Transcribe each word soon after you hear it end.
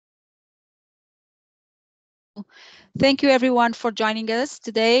Thank you everyone for joining us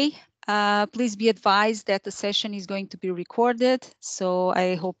today. Please be advised that the session is going to be recorded, so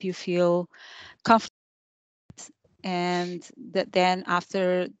I hope you feel comfortable. And then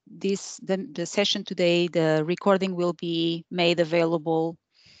after the session today, the recording will be made available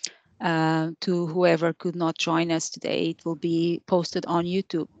to whoever could not join us today. It will be posted on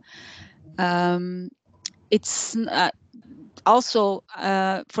YouTube. It's also,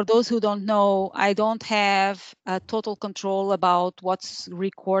 for those who don't know, I don't have total control about what's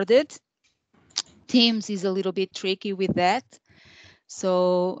recorded. Teams is a little bit tricky with that.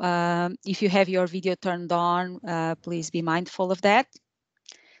 So if you have your video turned on, please be mindful of that.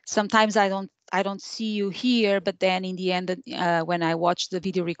 Sometimes I don't see you here, but then in the end, when I watch the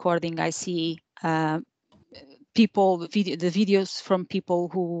video recording, I see the videos from people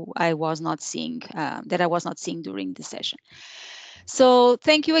who I was not seeing, that I was not seeing during the session. So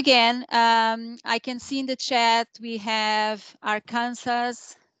thank you again. I can see in the chat we have Arkansas,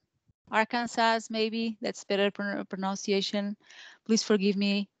 maybe that's better pronunciation. Please forgive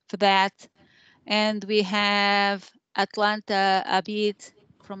me for that. And we have Atlanta, Abid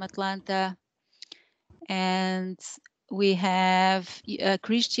from Atlanta. And we have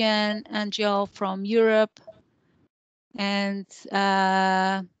Christian Angel from Europe. And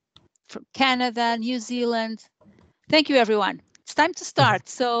from Canada, New Zealand. Thank you, everyone. It's time to start.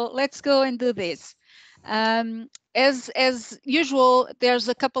 So let's go and do this. As usual, there's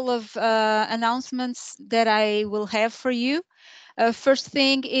a couple of announcements that I will have for you. First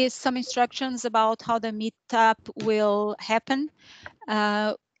thing is some instructions about how the meetup will happen.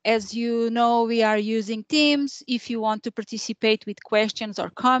 As you know, we are using Teams. If you want to participate with questions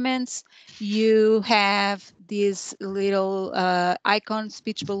or comments, you have this little icon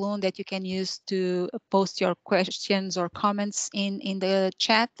speech balloon that you can use to post your questions or comments in the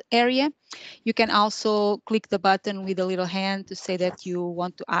chat area. You can also click the button with a little hand to say that you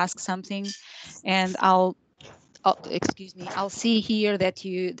want to ask something, and excuse me, I'll see here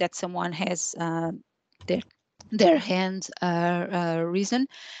that someone has their hand risen.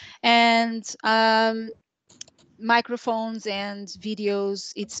 And microphones and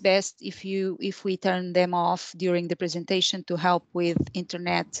videos, it's best if we turn them off during the presentation to help with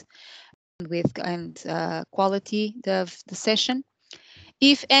internet and quality of the session.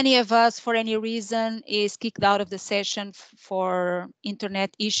 If any of us, for any reason, is kicked out of the session for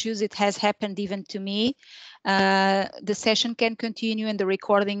internet issues, it has happened even to me, the session can continue and the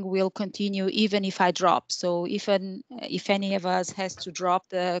recording will continue even if I drop. So if any of us has to drop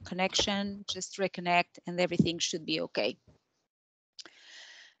the connection, just reconnect and everything should be okay.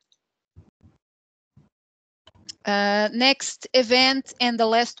 Next event and the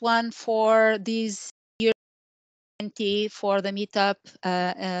last one for this year for the meetup,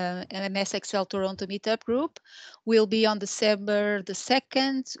 MS Excel Toronto Meetup group, will be on December the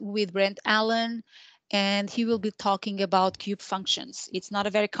 2nd with Brent Allen, and he will be talking about cube functions. It's not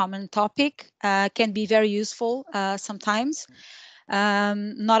a very common topic, can be very useful sometimes.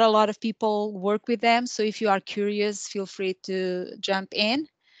 Not a lot of people work with them, so if you are curious, feel free to jump in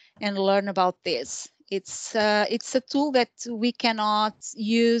and learn about this. It's a tool that we cannot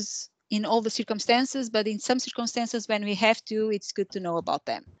use in all the circumstances, but in some circumstances when we have to, it's good to know about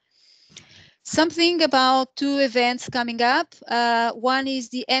them. Something about two events coming up. One is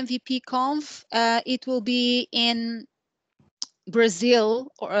the MVP Conf. It will be in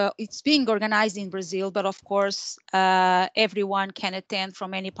Brazil, or it's being organized in Brazil, but of course everyone can attend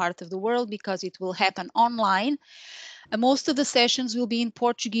from any part of the world because it will happen online. Most of the sessions will be in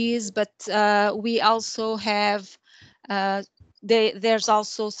Portuguese, but we also have there's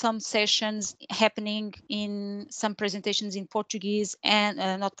also some sessions happening in some presentations in Portuguese and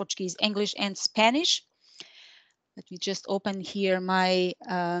not Portuguese, English and Spanish. Let me just open here my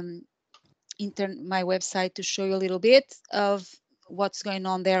my website to show you a little bit of what's going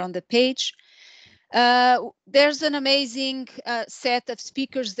on there on the page. There's an amazing set of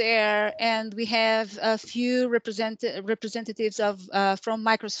speakers there, and we have a few representatives of from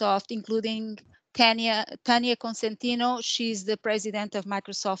Microsoft, including Tania Consentino. She's the president of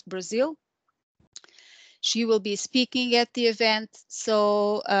Microsoft Brazil. She will be speaking at the event.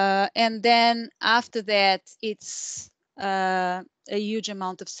 So, and then after that, it's a huge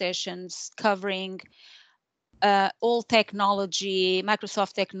amount of sessions covering all technology,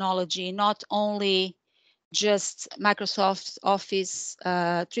 Microsoft technology, not only just Microsoft Office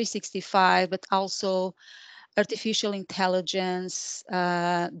 365, but also artificial intelligence,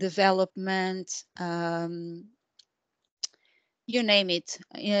 development, you name it,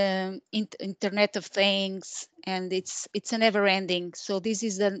 Internet of Things, and it's a never ending. So this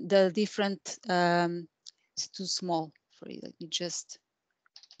is the different It's too small for you. Let me just,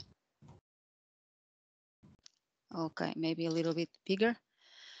 okay, maybe a little bit bigger.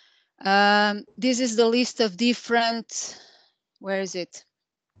 This is the list of different, where is it?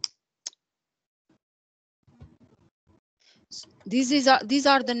 These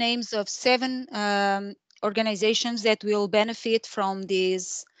are the names of 7 organizations that will benefit from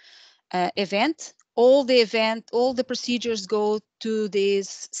this event. All the procedures go to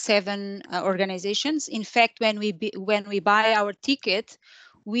these 7 organizations. In fact, when we buy our ticket,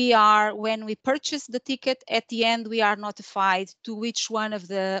 when we purchase the ticket, at the end we are notified to which one of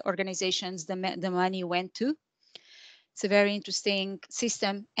the organizations the money went to. It's a very interesting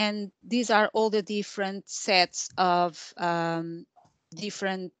system, and these are all the different sets of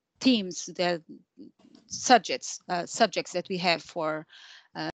different teams, that subjects that we have for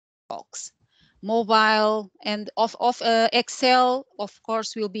talks. Mobile and of Excel, of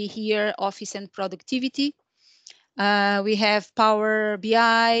course, will be here, Office and Productivity. We have Power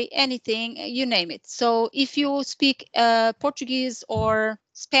BI, anything, you name it. So if you speak Portuguese or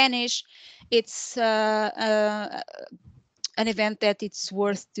Spanish, it's an event that it's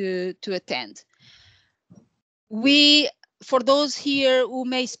worth to attend. For those here who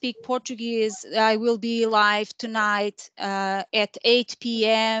may speak Portuguese, I will be live tonight at 8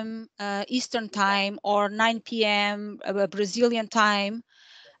 p.m. Eastern Time or 9 p.m. Brazilian time,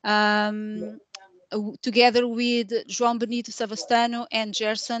 together with João Benito Savastano and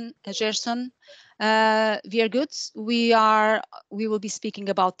Gerson Vierguts. We will be speaking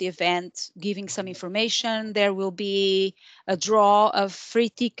about the event, giving some information. There will be a draw of free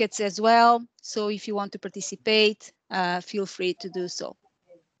tickets as well. So if you want to participate, feel free to do so.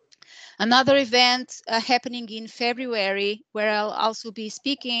 Another event happening in February, where I'll also be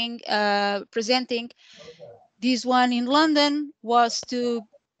speaking, presenting. This one in London was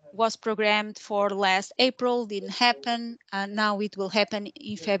programmed for last April, didn't happen, and now it will happen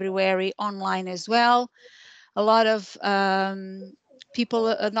in February online as well. A lot of people,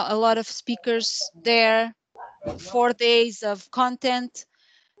 a lot of speakers there, 4 days of content.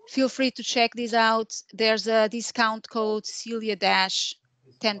 Feel free to check this out. There's a discount code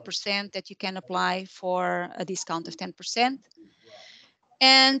Celia-10% that you can apply for a discount of 10%.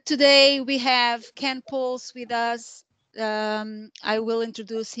 And today we have Ken Puls with us. I will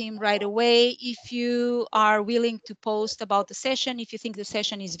introduce him right away. If you are willing to post about the session, if you think the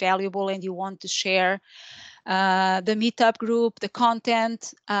session is valuable and you want to share the meetup group, the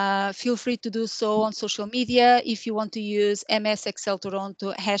content, feel free to do so on social media. If you want to use MS Excel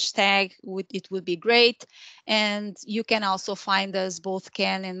Toronto hashtag, it would be great. And you can also find us, both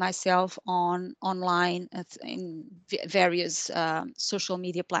Ken and myself, online in various social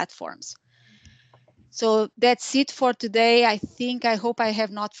media platforms. So that's it for today. I hope I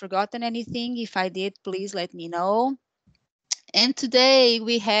have not forgotten anything. If I did, please let me know. And today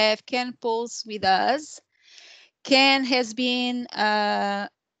we have Ken Puls with us. Ken has been an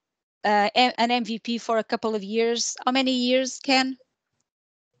MVP for a couple of years. How many years, Ken?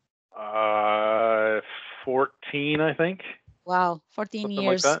 14, I think. Wow, 14 Something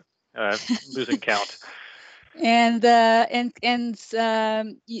years. Like that. Losing count. And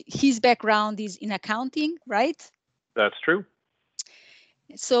his background is in accounting, right? That's true.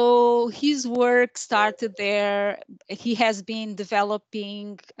 So his work started there. He has been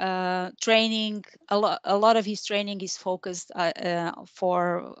developing training. A lot of his training is focused on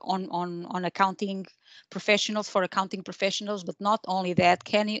accounting professionals, for accounting professionals, but not only that.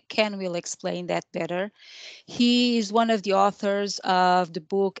 Ken will explain that better. He is one of the authors of the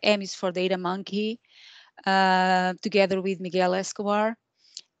book M is for Data Monkey, together with Miguel Escobar.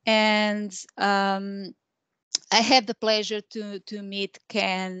 And I had the pleasure to meet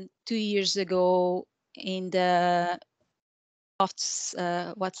Ken 2 years ago in the what's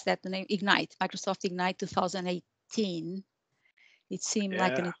that the name? Ignite, Microsoft Ignite 2018. It seemed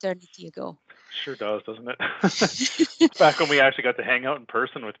like an eternity ago. Sure does, doesn't it? Back when we actually got to hang out in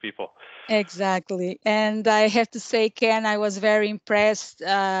person with people. Exactly. And I have to say, Ken, I was very impressed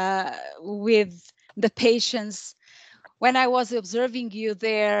with the patience when I was observing you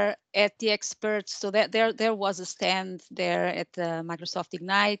there at the experts. So that there was a stand there at Microsoft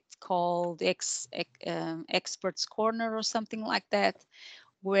Ignite called Experts Corner or something like that,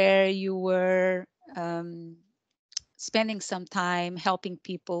 where you were spending some time helping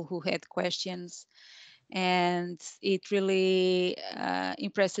people who had questions. And it really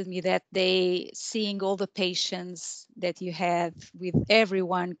impressed me that day, seeing all the patience that you had with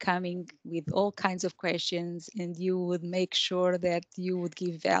everyone coming with all kinds of questions, and you would make sure that you would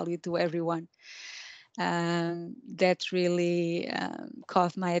give value to everyone. That really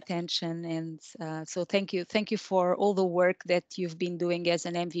caught my attention. And so thank you for all the work that you've been doing as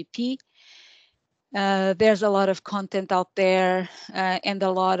an MVP. There's a lot of content out there, and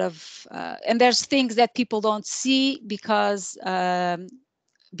a lot of and there's things that people don't see because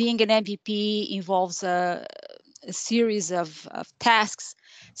being an MVP involves a series of tasks.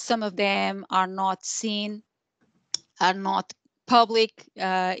 Some of them are not seen, are not public.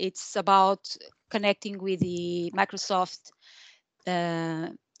 It's about connecting with the Microsoft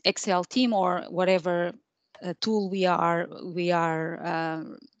Excel team or whatever tool we are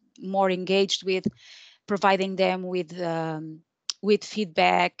more engaged with, providing them with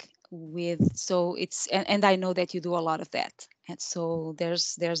feedback. So it's and I know that you do a lot of that, and so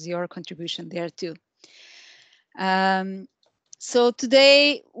there's your contribution there too. So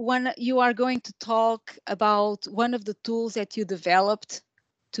today, when you are going to talk about one of the tools that you developed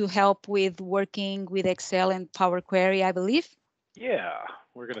to help with working with Excel and Power Query, I believe. Yeah,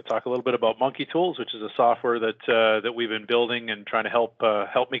 we're going to talk a little bit about Monkey Tools, which is a software that we've been building and trying to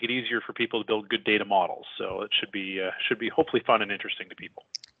help make it easier for people to build good data models. So it should be hopefully fun and interesting to people.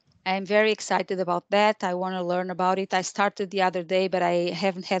 I'm very excited about that. I want to learn about it. I started the other day, but I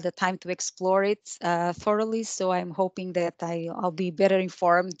haven't had the time to explore it thoroughly. So I'm hoping that I'll be better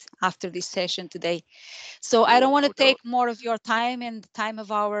informed after this session today. So I don't want to take more of your time and the time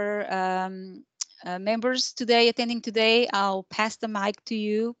of our members today attending today. I'll pass the mic to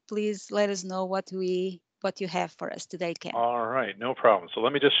you. Please let us know what you have for us today, Ken. All right, no problem. So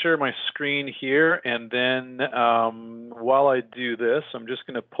let me just share my screen here, and then while I do this, I'm just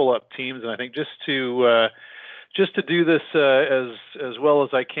going to pull up Teams, and I think just to do this as well as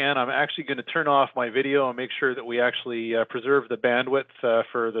I can, I'm actually going to turn off my video and make sure that we actually preserve the bandwidth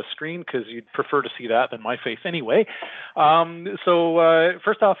for the screen, because you'd prefer to see that than my face anyway. So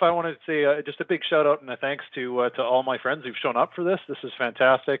first off, I wanted to say just a big shout out and a thanks to all my friends who've shown up for this. This is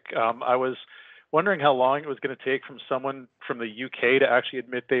fantastic. I was wondering how long it was going to take from someone from the UK to actually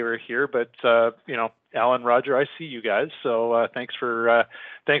admit they were here, but you know, Alan, Roger, I see you guys, so thanks for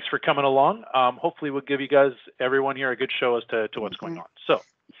coming along. Hopefully, we'll give you guys, everyone here, a good show as to what's going on. So.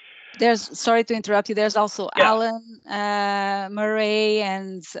 Sorry to interrupt you. There's also Alan, Murray,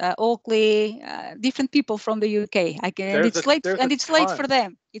 and Oakley, different people from the UK. It's late for them. It's late for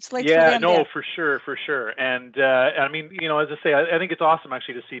them. Yeah, no, for sure. And I mean, you know, as I say, I think it's awesome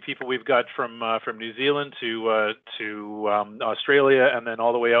actually to see people we've got from New Zealand to Australia, and then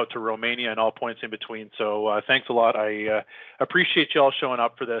all the way out to Romania and all points in between. So thanks a lot. I appreciate you all showing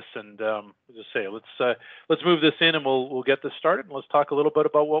up for this. And as I say, let's move this in, and we'll get this started. And let's talk a little bit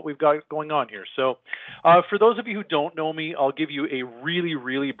about what we've got going on here. So for those of you who don't know me, I'll give you a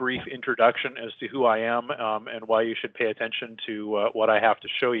really brief introduction as to who I am and why you should pay attention to what I have to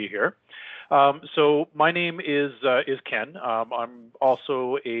show you here. So my name is Ken. I'm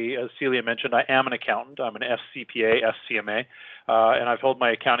also as Celia mentioned, I am an accountant. I'm an FCPA, FCMA, and I've held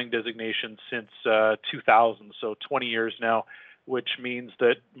my accounting designation since 2000, so 20 years now, which means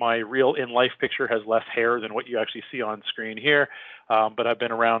that my real in-life picture has less hair than what you actually see on screen here. But I've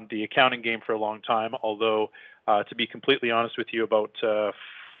been around the accounting game for a long time, although to be completely honest with you,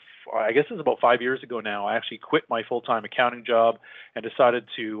 I guess it's about 5 years ago now, I actually quit my full-time accounting job and decided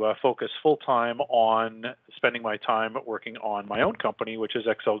to focus full-time on spending my time working on my own company, which is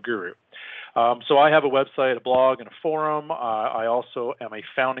Excelguru. So I have a website, a blog, and a forum. I also am a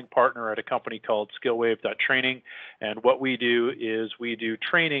founding partner at a company called skillwave.training. And what we do is we do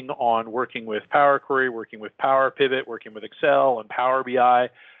training on working with Power Query, working with Power Pivot, working with Excel and Power BI.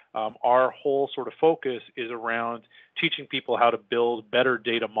 Our whole sort of focus is around teaching people how to build better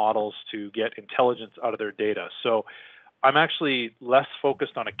data models to get intelligence out of their data. So I'm actually less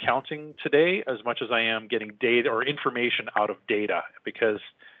focused on accounting today as much as I am getting data or information out of data, because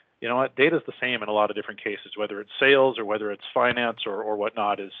you know what, data is the same in a lot of different cases, whether it's sales or whether it's finance or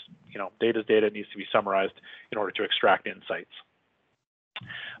whatnot. Is, you know, data's data, needs to be summarized in order to extract insights.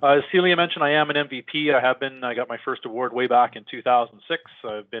 As Celia mentioned, I am an MVP. I got my first award way back in 2006.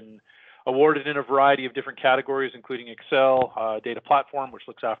 I've been awarded in a variety of different categories, including Excel, Data Platform, which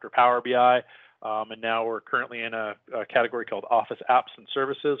looks after Power BI, and now we're currently in a category called Office Apps and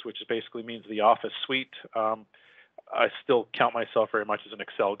Services, which basically means the Office suite. I still count myself very much as an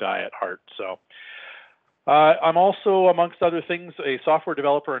Excel guy at heart. So I'm also, amongst other things, a software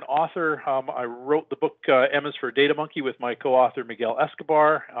developer and author. I wrote the book M is for Data Monkey with my co-author Miguel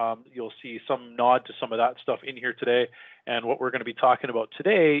Escobar. You'll see some nod to some of that stuff in here today. And what we're going to be talking about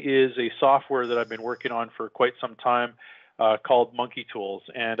today is a software that I've been working on for quite some time called Monkey Tools.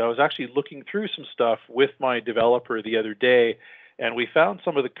 And I was actually looking through some stuff with my developer the other day, And we found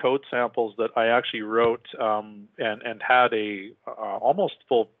some of the code samples that I actually wrote and had a almost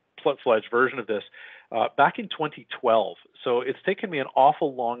full-fledged version of this back in 2012. So it's taken me an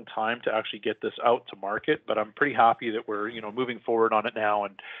awful long time to actually get this out to market, but I'm pretty happy that we're moving forward on it now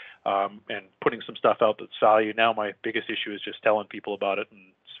and putting some stuff out that's value. Now my biggest issue is just telling people about it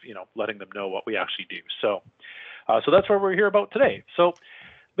and letting them know what we actually do. So that's what we're here about today. So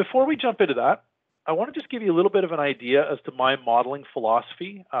before we jump into that, I want to just give you a little bit of an idea as to my modeling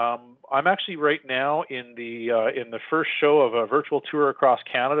philosophy. I'm actually right now in the first show of a virtual tour across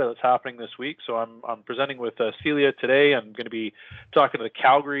Canada that's happening this week. So I'm presenting with Celia today. I'm going to be talking to the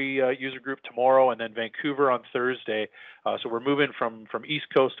Calgary user group tomorrow, and then Vancouver on Thursday. So we're moving from East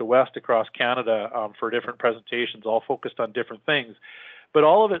Coast to West across Canada for different presentations, all focused on different things. But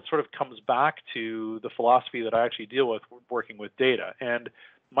all of it sort of comes back to the philosophy that I actually deal with working with data. And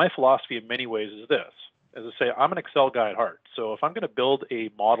my philosophy in many ways is this. As I say, I'm an Excel guy at heart. So if I'm going to build a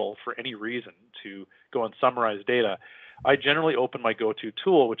model for any reason to go and summarize data, I generally open my go-to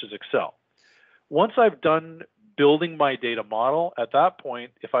tool, which is Excel. Once I've done building my data model, at that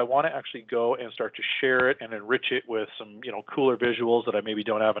point, if I want to actually go and start to share it and enrich it with some cooler visuals that I maybe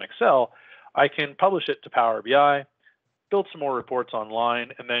don't have in Excel, I can publish it to Power BI, build some more reports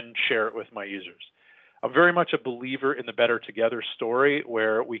online, and then share it with my users. I'm very much a believer in the better together story,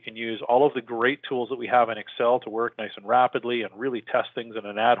 where we can use all of the great tools that we have in Excel to work nice and rapidly and really test things in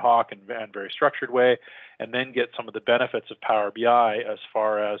an ad hoc and very structured way, and then get some of the benefits of Power BI as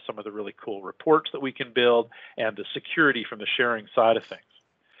far as some of the really cool reports that we can build and the security from the sharing side of things.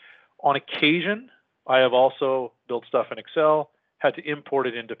 On occasion, I have also built stuff in Excel, had to import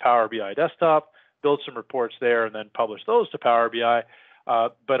it into Power BI Desktop, build some reports there, and then publish those to Power BI.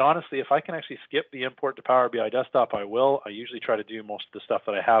 But honestly, if I can actually skip the import to Power BI Desktop, I will. I usually try to do most of the stuff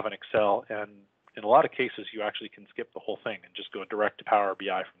that I have in Excel, and in a lot of cases, you actually can skip the whole thing and just go direct to Power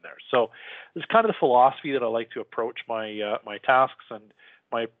BI from there. So this is kind of the philosophy that I like to approach my my tasks, and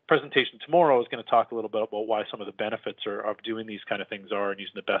my presentation tomorrow is going to talk a little bit about why some of the benefits of doing these kind of things are and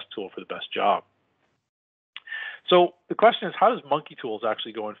using the best tool for the best job. So the question is, how does Monkey Tools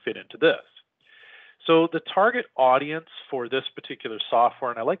actually go and fit into this? So the target audience for this particular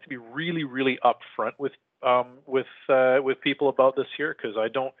software, and I like to be really, really upfront with people about this here, because I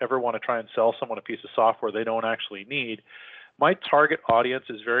don't ever want to try and sell someone a piece of software they don't actually need. My target audience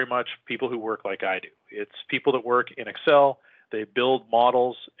is very much people who work like I do. It's people that work in Excel, they build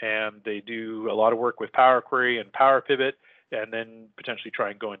models, and they do a lot of work with Power Query and Power Pivot, and then potentially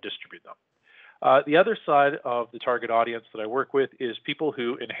try and go and distribute them. The other side of the target audience that I work with is people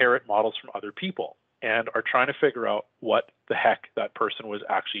who inherit models from other people and are trying to figure out what the heck that person was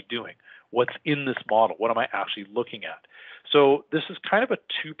actually doing. What's in this model? What am I actually looking at? So this is kind of a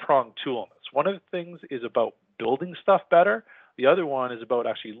two-pronged tool in this. One of the things is about building stuff better. The other one is about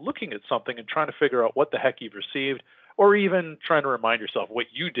actually looking at something and trying to figure out what the heck you've received, or even trying to remind yourself what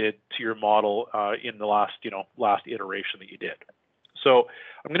you did to your model in the last iteration that you did. So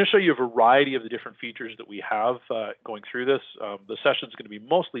I'm going to show you a variety of the different features that we have going through this. The session is going to be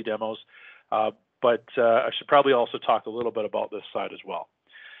mostly demos, but I should probably also talk a little bit about this side as well.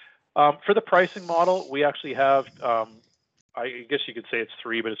 For the pricing model, we actually have, I guess you could say it's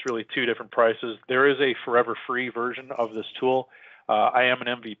three, but it's really two different prices. There is a forever free version of this tool. I am an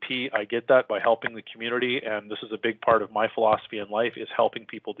MVP. I get that by helping the community, and this is a big part of my philosophy in life, is helping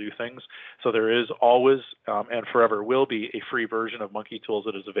people do things. So there is always and forever will be a free version of Monkey Tools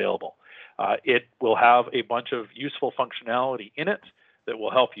that is available. It will have a bunch of useful functionality in it that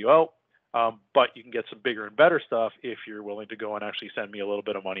will help you out. But you can get some bigger and better stuff if you're willing to go and actually send me a little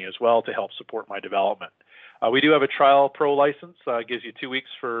bit of money as well to help support my development. We do have a trial pro license. It gives you 2 weeks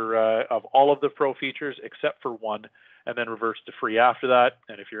of all of the pro features except for one, and then reverts to free after that.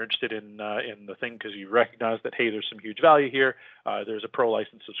 And if you're interested in the thing because you recognize that, hey, there's some huge value here, there's a pro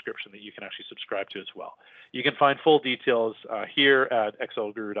license subscription that you can actually subscribe to as well. You can find full details here at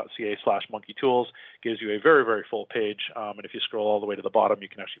excelguru.ca/monkeytools. Gives you a very, very full page. And if you scroll all the way to the bottom, you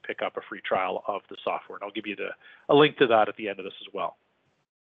can actually pick up a free trial of the software. And I'll give you a link to that at the end of this as well.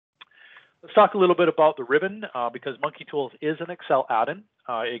 Let's talk a little bit about the ribbon, because Monkey Tools is an Excel add-in.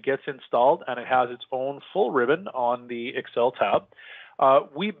 It gets installed and it has its own full ribbon on the Excel tab.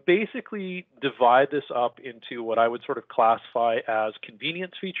 We basically divide this up into what I would sort of classify as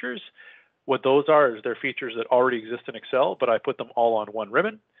convenience features. What those are is they're features that already exist in Excel, but I put them all on one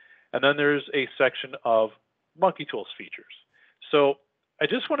ribbon. And then there's a section of Monkey Tools features. So I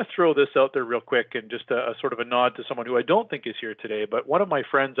just want to throw this out there real quick, and just a sort of a nod to someone who I don't think is here today, but one of my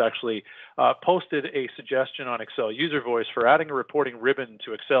friends actually posted a suggestion on Excel User Voice for adding a reporting ribbon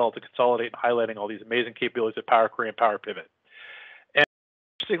to Excel to consolidate and highlighting all these amazing capabilities of Power Query and Power Pivot.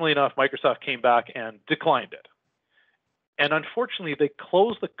 interestingly enough, Microsoft came back and declined it. And unfortunately, they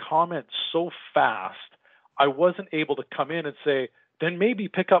closed the comment so fast, I wasn't able to come in and say, then maybe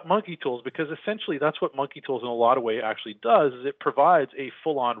pick up Monkey Tools, because essentially that's what Monkey Tools in a lot of ways actually does, is it provides a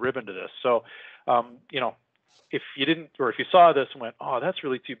full-on ribbon to this. So, you know, if you didn't, or if you saw this and went, oh, that's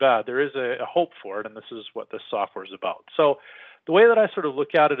really too bad, there is a hope for it, and this is what this software is about. So the way that I sort of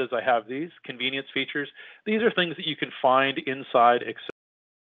look at it is I have these convenience features. These are things that you can find inside Excel.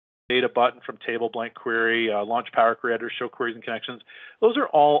 Data button from table, blank query, launch Power Creator, show queries and connections. Those are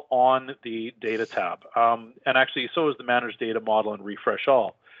all on the data tab. And actually, so is the manage data model and refresh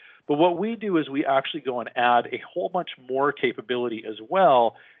all. But what we do is we actually go and add a whole bunch more capability as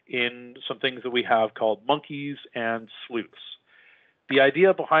well in some things that we have called monkeys and sleuths. The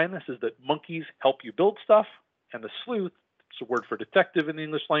idea behind this is that monkeys help you build stuff, and the sleuth, it's a word for detective in the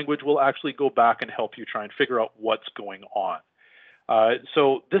English language, will actually go back and help you try and figure out what's going on.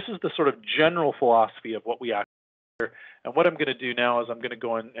 So this is the sort of general philosophy of what we actually do. And what I'm going to do now is I'm going to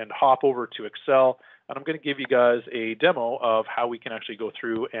go and hop over to Excel, and I'm going to give you guys a demo of how we can actually go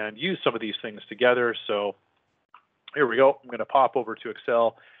through and use some of these things together. So here we go. I'm going to pop over to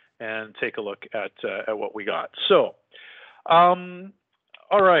Excel and take a look at what we got. So,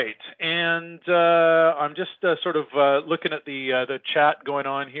 all right, and I'm just sort of looking at the chat going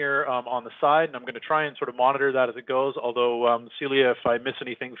on here on the side, and I'm going to try and sort of monitor that as it goes. Although, Celia, if I miss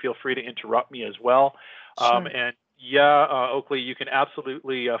anything, feel free to interrupt me as well. Sure. And yeah, Oakley, you can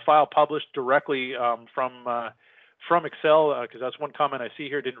absolutely file publish directly from Excel, because that's one comment I see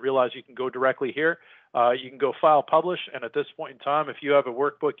here. Didn't realize you can go directly here. You can go file publish, and at this point in time, if you have a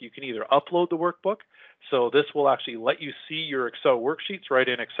workbook, you can either upload the workbook. So this will actually let you see your Excel worksheets right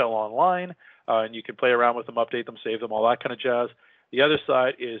in Excel Online, and you can play around with them, update them, save them, all that kind of jazz. The other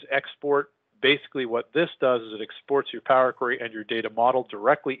side is export. Basically what this does is it exports your Power Query and your data model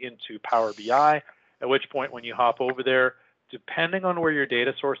directly into Power BI, at which point when you hop over there, depending on where your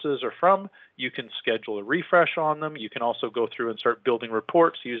data sources are from, you can schedule a refresh on them. You can also go through and start building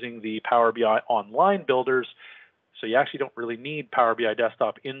reports using the Power BI Online builders. So you actually don't really need Power BI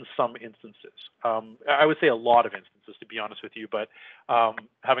Desktop in some instances. I would say a lot of instances, to be honest with you. But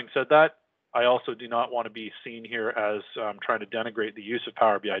having said that, I also do not want to be seen here as trying to denigrate the use of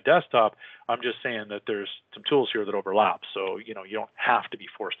Power BI Desktop. I'm just saying that there's some tools here that overlap. So, you know, you don't have to be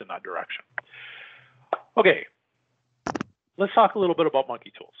forced in that direction. Okay, let's talk a little bit about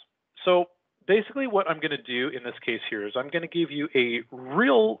Monkey Tools. So basically what I'm going to do in this case here is I'm going to give you a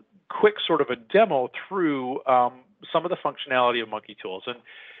real quick sort of a demo through some of the functionality of Monkey Tools. And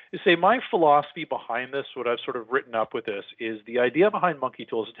to say my philosophy behind this, what I've sort of written up with this, is the idea behind Monkey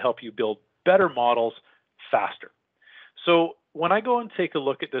Tools is to help you build better models faster. So when I go and take a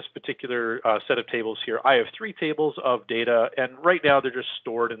look at this particular set of tables here, I have 3 tables of data, and right now they're just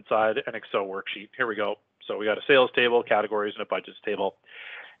stored inside an Excel worksheet. Here we go. So we got a sales table, categories, and a budgets table.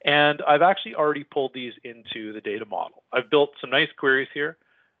 And I've actually already pulled these into the data model. I've built some nice queries here.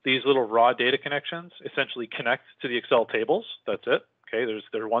 These little raw data connections essentially connect to the Excel tables. That's it. Okay,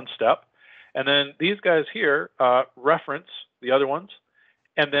 they're one step. And then these guys here reference the other ones,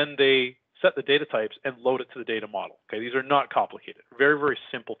 and then they set the data types and load it to the data model. Okay, these are not complicated. Very, very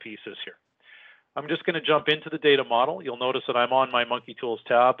simple pieces here. I'm just going to jump into the data model. You'll notice that I'm on my Monkey Tools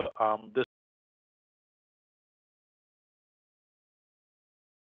tab. This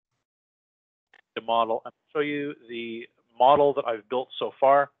model. I'm going to show you the model that I've built so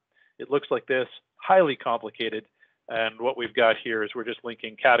far. It looks like this, highly complicated. And what we've got here is we're just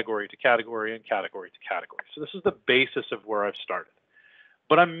linking category to category and category to category. So this is the basis of where I've started.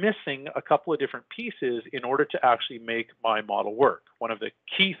 But I'm missing a couple of different pieces in order to actually make my model work. One of the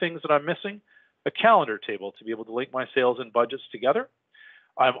key things that I'm missing, a calendar table to be able to link my sales and budgets together.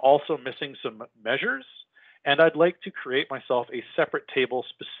 I'm also missing some measures, and I'd like to create myself a separate table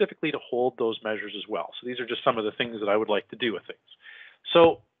specifically to hold those measures as well. So these are just some of the things that I would like to do with things.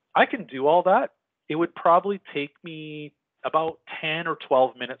 So I can do all that. It would probably take me about 10 or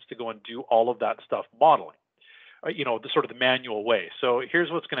 12 minutes to go and do all of that stuff modeling, you know, the sort of the manual way. So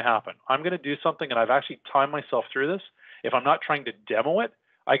here's what's going to happen. I'm going to do something, and I've actually timed myself through this. If I'm not trying to demo it,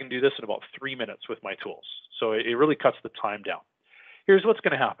 I can do this in about 3 minutes with my tools. So it really cuts the time down. Here's what's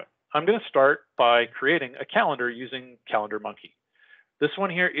going to happen. I'm going to start by creating a calendar using Calendar Monkey. This one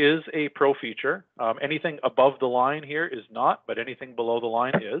here is a pro feature. Anything above the line here is not, but anything below the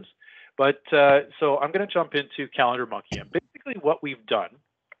line is. But so I'm going to jump into Calendar Monkey. And basically what we've done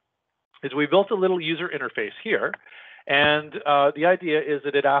is we built a little user interface here. And the idea is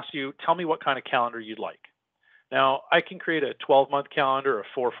that it asks you, tell me what kind of calendar you'd like. Now, I can create a 12-month calendar, a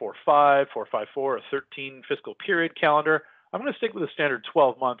 445, 454, a 13 fiscal period calendar. I'm going to stick with the standard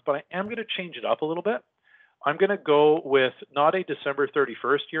 12-month, but I am going to change it up a little bit. I'm going to go with not a December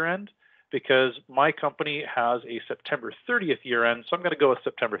 31st year end, because my company has a September 30th year end, so I'm going to go with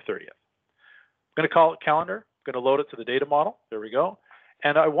September 30th. I'm going to call it calendar. I'm going to load it to the data model. There we go.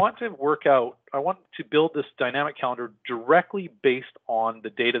 And I want to build this dynamic calendar directly based on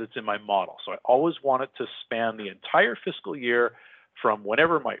the data that's in my model. So I always want it to span the entire fiscal year from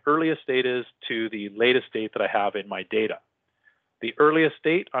whenever my earliest date is to the latest date that I have in my data. The earliest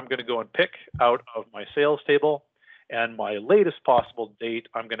date I'm going to go and pick out of my sales table, and my latest possible date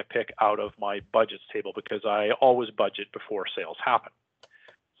I'm going to pick out of my budgets table, because I always budget before sales happen.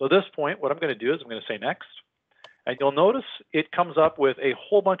 So at this point, what I'm going to do is I'm going to say next. And you'll notice it comes up with a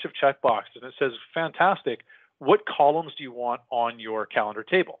whole bunch of checkboxes, and it says, fantastic, what columns do you want on your calendar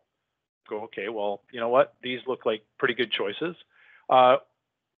table? Go, okay, well, you know what? These look like pretty good choices.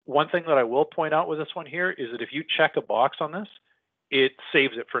 One thing that I will point out with this one here is that if you check a box on this, it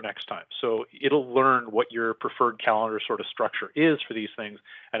saves it for next time. So it'll learn what your preferred calendar sort of structure is for these things,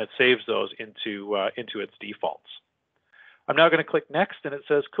 and it saves those into its defaults. I'm now going to click next, and it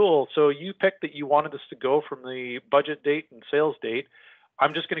says, cool, so you picked that you wanted this to go from the budget date and sales date.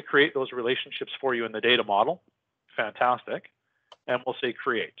 I'm just going to create those relationships for you in the data model. Fantastic. And we'll say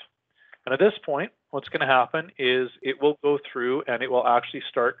create. And at this point, what's going to happen is it will go through and it will actually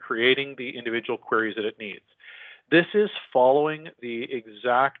start creating the individual queries that it needs. This is following the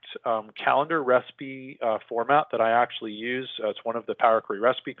exact calendar recipe format that I actually use. It's one of the Power Query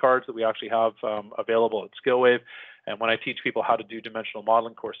recipe cards that we actually have available at SkillWave. And when I teach people how to do dimensional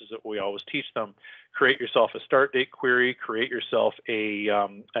modeling courses, that we always teach them, create yourself a start date query, create yourself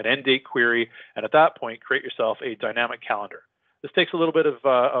an end date query, and at that point, create yourself a dynamic calendar. This takes a little bit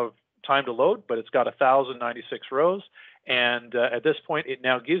of time to load, but it's got 1,096 rows. And at this point, it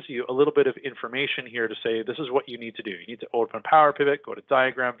now gives you a little bit of information here to say, this is what you need to do. You need to open Power Pivot, go to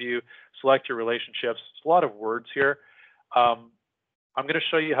diagram view, select your relationships. It's a lot of words here. I'm going to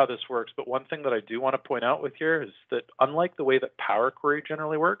show you how this works, but one thing that I do want to point out with here is that unlike the way that Power Query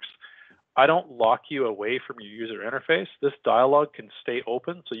generally works, I don't lock you away from your user interface. This dialog can stay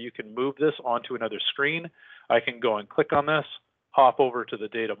open, so you can move this onto another screen. I can go and click on this, hop over to the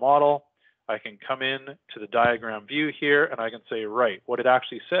data model. I can come in to the diagram view here, and I can say, right, what it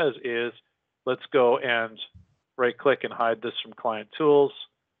actually says is, let's go and right click and hide this from client tools,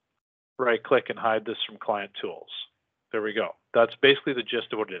 right click and hide this from client tools. There we go. That's basically the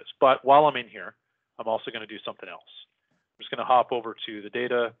gist of what it is. But while I'm in here, I'm also going to do something else. I'm just going to hop over to the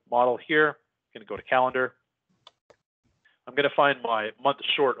data model here. I'm going to go to calendar. I'm going to find my month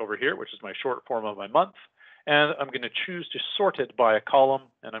short over here, which is my short form of my month. And I'm going to choose to sort it by a column,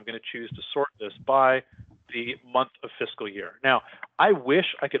 and I'm going to choose to sort this by the month of fiscal year. Now, I wish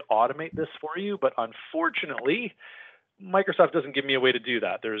I could automate this for you, but unfortunately, Microsoft doesn't give me a way to do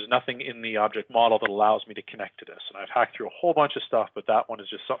that. There's nothing in the object model that allows me to connect to this. And I've hacked through a whole bunch of stuff, but that one is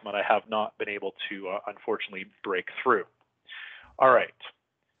just something that I have not been able to, unfortunately, break through. All right.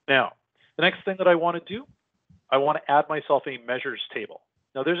 Now, the next thing that I want to do, I want to add myself a measures table.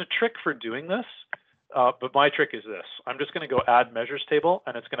 Now, there's a trick for doing this. But my trick is this. I'm just going to go add measures table,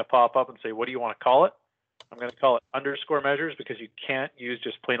 and it's going to pop up and say, what do you want to call it? I'm going to call it underscore measures, because you can't use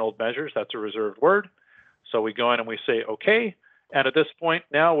just plain old measures. That's a reserved word. So we go in and we say, OK. And at this point,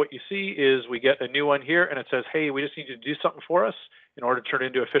 now what you see is we get a new one here, and it says, hey, we just need you to do something for us in order to turn it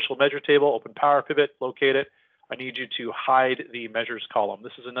into official measure table. Open Power Pivot, locate it. I need you to hide the measures column.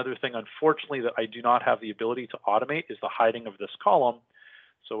 This is another thing, unfortunately, that I do not have the ability to automate, is the hiding of this column.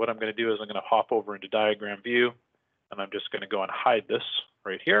 So what I'm going to do is I'm going to hop over into diagram view, and I'm just going to go and hide this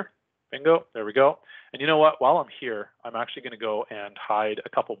right here. Bingo, there we go. And you know what? While I'm here, I'm actually going to go and hide a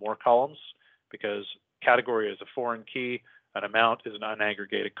couple more columns, because category is a foreign key, an amount is an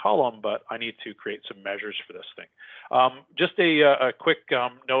unaggregated column, but I need to create some measures for this thing. Just a quick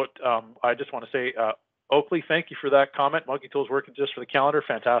note, I just want to say, Oakley, thank you for that comment. Monkey Tools working just for the calendar.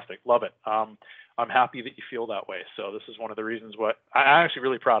 Fantastic. Love it. I'm happy that you feel that way. So this is one of the reasons what I'm actually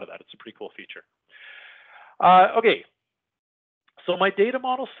really proud of that. It's a pretty cool feature. OK, so my data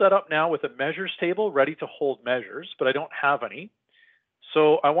model's set up now with a measures table ready to hold measures, but I don't have any.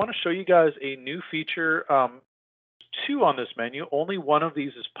 So I want to show you guys a new feature, two on this menu. Only one of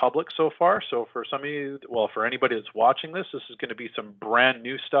these is public so far. So for some of you, well, for anybody that's watching this, this is going to be some brand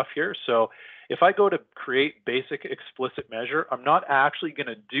new stuff here. So if I go to create basic explicit measure, I'm not actually going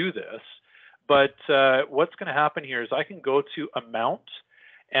to do this. But what's going to happen here is I can go to amount,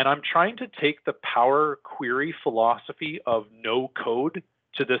 and I'm trying to take the Power Query philosophy of no code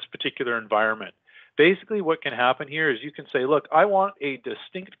to this particular environment. Basically, what can happen here is you can say, look, I want a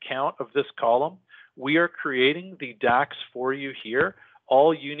distinct count of this column We are creating the DAX for you here.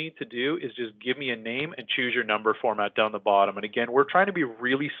 All you need to do is just give me a name and choose your number format down the bottom. And again, we're trying to be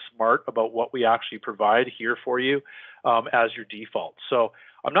really smart about what we actually provide here for you as your default. So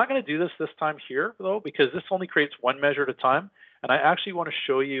I'm not going to do this time here, though, because this only creates one measure at a time. And I actually want to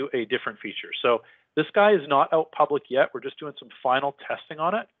show you a different feature. So this guy is not out public yet. We're just doing some final testing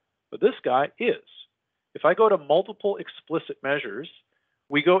on it. But this guy is. If I go to multiple explicit measures,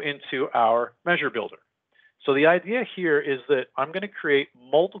 we go into our measure builder. So the idea here is that I'm going to create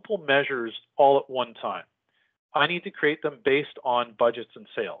multiple measures all at one time. I need to create them based on budgets and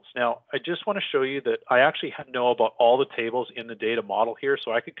sales. Now, I just want to show you that I actually know about all the tables in the data model here,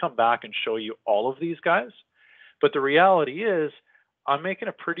 so I could come back and show you all of these guys. But the reality is, I'm making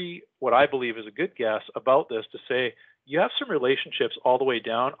a pretty, what I believe is a good guess about this to say, you have some relationships all the way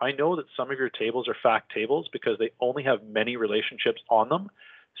down. I know that some of your tables are fact tables because they only have many relationships on them.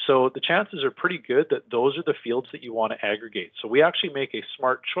 So the chances are pretty good that those are the fields that you want to aggregate. So we actually make a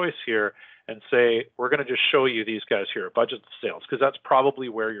smart choice here and say, we're going to just show you these guys here, budgets and sales, because that's probably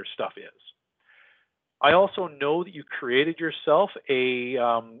where your stuff is. I also know that you created yourself a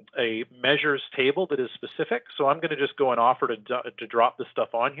measures table that is specific. So I'm going to just go and offer to drop this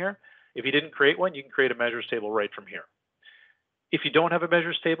stuff on here. If you didn't create one, you can create a measures table right from here. If you don't have a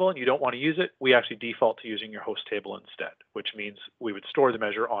measures table and you don't want to use it, we actually default to using your host table instead, which means we would store the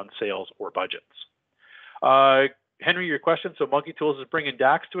measure on sales or budgets. Henry, your question, so Monkey Tools is bringing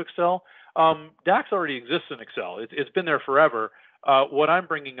DAX to Excel. DAX already exists in Excel. It's been there forever. What I'm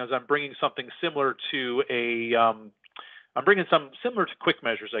bringing is I'm bringing something similar to quick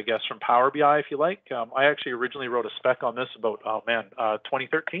measures, I guess, from Power BI, if you like. I actually originally wrote a spec on this about,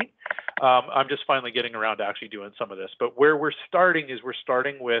 2013. I'm just finally getting around to actually doing some of this. But where we're starting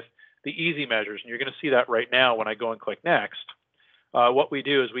with the easy measures, and you're going to see that right now when I go and click next. What we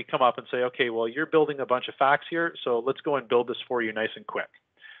do is we come up and say, okay, well, you're building a bunch of facts here, so let's go and build this for you nice and quick.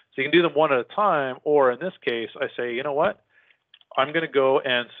 So you can do them one at a time, or in this case, I say, you know what? I'm going to go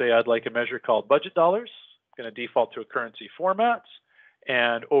and say I'd like a measure called budget dollars. I'm going to default to a currency format.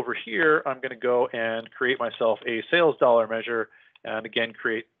 And over here, I'm going to go and create myself a sales dollar measure, and again,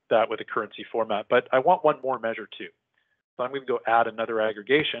 create that with a currency format. But I want one more measure too. So I'm going to go add another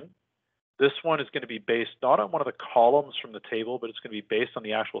aggregation. This one is going to be based not on one of the columns from the table, but it's going to be based on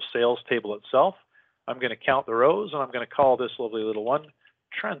the actual sales table itself. I'm going to count the rows, and I'm going to call this lovely little one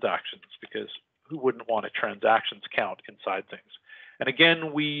transactions, because who wouldn't want a transactions count inside things? And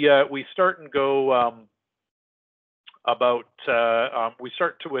again, we start and go we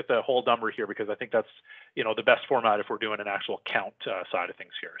start with a whole number here, because I think that's the best format if we're doing an actual count side of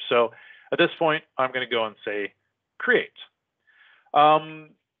things here. So at this point, I'm going to go and say create. I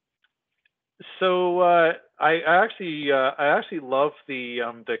actually love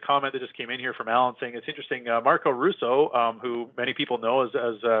the comment that just came in here from Alan saying it's interesting. Marco Russo, who many people know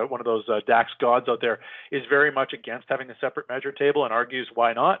as one of those DAX gods out there, is very much against having a separate measure table and argues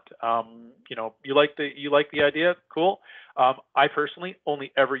why not. You like the idea, cool. I personally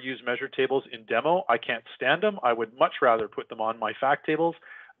only ever use measure tables in demo. I can't stand them. I would much rather put them on my fact tables,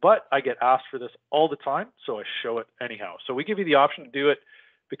 but I get asked for this all the time, so I show it anyhow. So we give you the option to do it,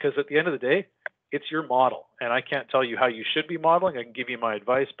 because at the end of the day, it's your model, and I can't tell you how you should be modeling. I can give you my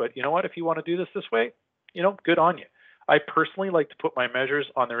advice, but you know what? If you want to do this way, good on you. I personally like to put my measures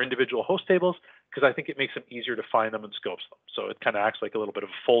on their individual host tables because I think it makes them easier to find them and scopes them. So it kind of acts like a little bit of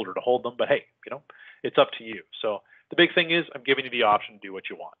a folder to hold them, but hey, it's up to you. So the big thing is I'm giving you the option to do what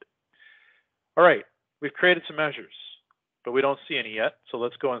you want. All right, we've created some measures, but we don't see any yet. So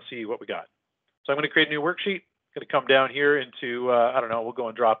let's go and see what we got. So I'm going to create a new worksheet. Going to come down here into, we'll go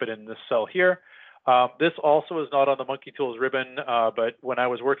and drop it in this cell here. This also is not on the Monkey Tools ribbon, but when I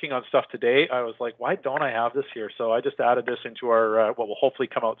was working on stuff today, I was like, why don't I have this here? So I just added this into our, what will hopefully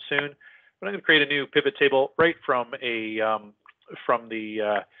come out soon. But I'm going to create a new pivot table right from the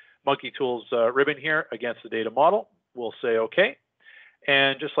Monkey Tools ribbon here against the data model. We'll say OK.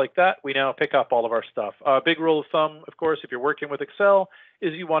 And just like that, we now pick up all of our stuff. Big rule of thumb, of course, if you're working with Excel,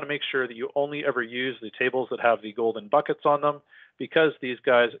 is you want to make sure that you only ever use the tables that have the golden buckets on them, because these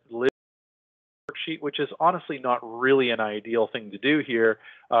guys live in the worksheet, which is honestly not really an ideal thing to do here.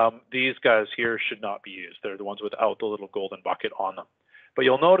 These guys here should not be used. They're the ones without the little golden bucket on them. But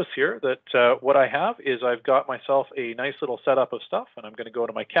you'll notice here that what I have is I've got myself a nice little setup of stuff, and I'm going to go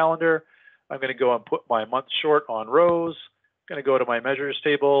to my calendar. I'm going to go and put my month short on rows. I'm going to go to my measures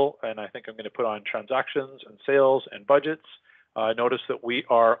table, and I think I'm going to put on transactions and sales and budgets. Notice that we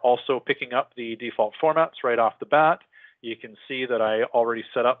are also picking up the default formats right off the bat. You can see that I already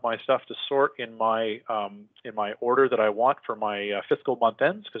set up my stuff to sort in my order that I want for my fiscal month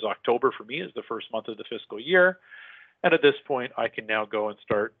ends, because October for me is the first month of the fiscal year. And at this point, I can now go and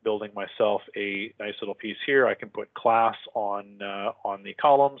start building myself a nice little piece here. I can put class on the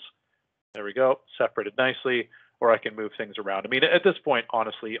columns. There we go, separated nicely, or I can move things around. I mean, at this point,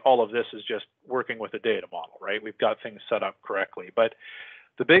 honestly, all of this is just working with a data model, right? We've got things set up correctly. But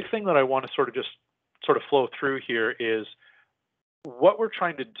the big thing that I want to sort of flow through here is what we're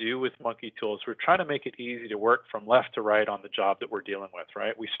trying to do with Monkey Tools. We're trying to make it easy to work from left to right on the job that we're dealing with,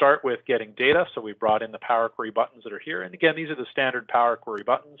 right? We start with getting data, so we brought in the Power Query buttons that are here. And again, these are the standard Power Query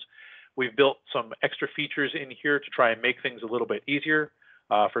buttons. We've built some extra features in here to try and make things a little bit easier.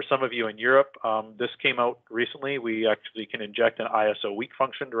 For some of you in Europe, this came out recently. We actually can inject an ISO week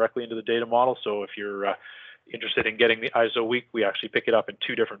function directly into the data model. So if you're interested in getting the ISO week, we actually pick it up in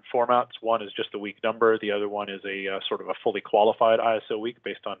two different formats. One is just the week number. The other one is a sort of a fully qualified ISO week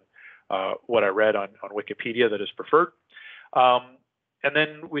based on what I read on Wikipedia that is preferred. And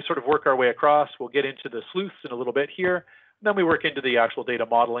then we sort of work our way across. We'll get into the sleuths in a little bit here. And then we work into the actual data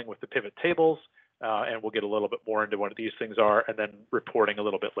modeling with the pivot tables. And we'll get a little bit more into what these things are, and then reporting a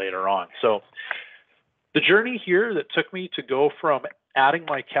little bit later on. So the journey here that took me to go from adding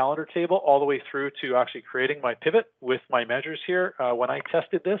my calendar table all the way through to actually creating my pivot with my measures here, when I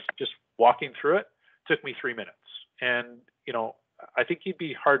tested this, just walking through it, took me 3 minutes. And, you know, I think you'd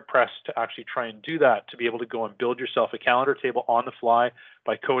be hard pressed to actually try and do that, to be able to go and build yourself a calendar table on the fly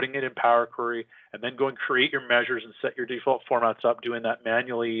by coding it in Power Query, and then go and create your measures and set your default formats up, doing that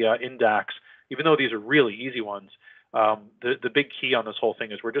manually in DAX. Even though these are really easy ones, the big key on this whole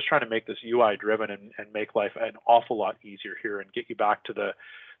thing is we're just trying to make this UI driven and make life an awful lot easier here, and get you back to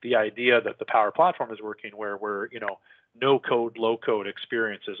the idea that the Power Platform is working, where we're, you know, no code, low code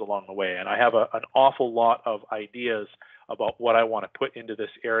experiences along the way. And I have an awful lot of ideas about what I want to put into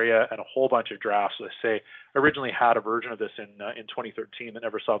this area, and a whole bunch of drafts. Let's say I originally had a version of this in 2013 that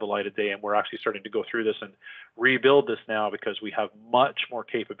never saw the light of day, and we're actually starting to go through this and rebuild this now, because we have much more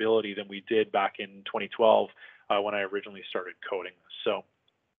capability than we did back in 2012 when I originally started coding this.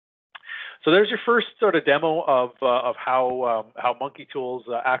 So there's your first sort of demo of how Monkey Tools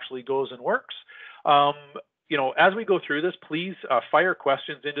actually goes and works. You know, as we go through this, please fire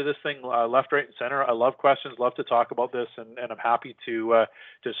questions into this thing left, right, and center. I love questions, love to talk about this, and I'm happy to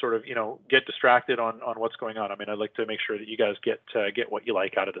sort of, you know, get distracted on what's going on. I mean, I'd like to make sure that you guys get what you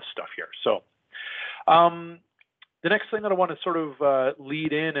like out of this stuff here. So the next thing that I want to sort of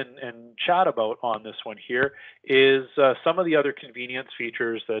lead in and chat about on this one here is some of the other convenience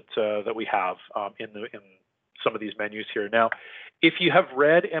features that we have in some of these menus here. Now, if you have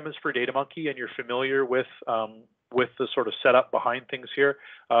read M is for Data Monkey and you're familiar with the sort of setup behind things here,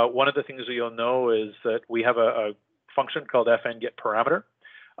 one of the things that you'll know is that we have a function called fn get parameter.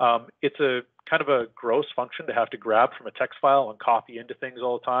 It's a kind of a gross function to have to grab from a text file and copy into things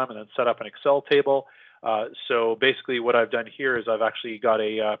all the time, and then set up an Excel table. So basically what I've done here is I've actually got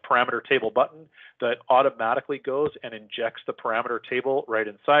a parameter table button that automatically goes and injects the parameter table right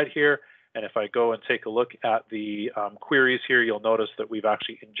inside here. And if I go and take a look at the queries here, you'll notice that we've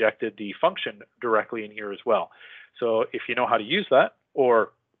actually injected the function directly in here as well. So if you know how to use that,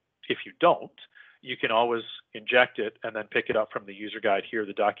 or if you don't, you can always inject it and then pick it up from the user guide here.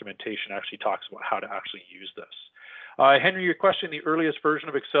 The documentation actually talks about how to actually use this. Henry, your question, the earliest version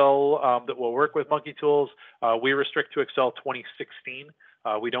of Excel that will work with Monkey Tools, we restrict to Excel 2016.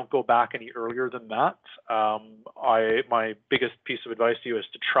 We don't go back any earlier than that. My biggest piece of advice to you is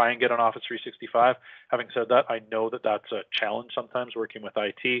to try and get on Office 365. Having said that, I know that that's a challenge sometimes working with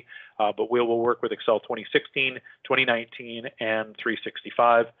IT, but we will work with Excel 2016, 2019, and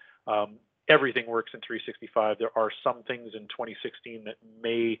 365. Everything works in 365. There are some things in 2016 that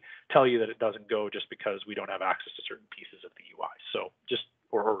may tell you that it doesn't go just because we don't have access to certain pieces of the UI. So just,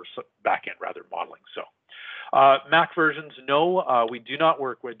 or back-end rather, modeling. So Mac versions, no, we do not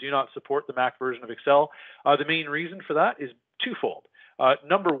support the Mac version of Excel. The main reason for that is twofold.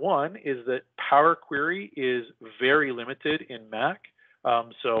 Number one is that Power Query is very limited in Mac,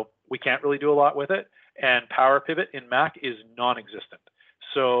 so we can't really do a lot with it. And Power Pivot in Mac is non-existent.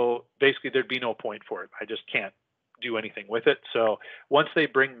 So basically there'd be no point for it. I just can't do anything with it. So once they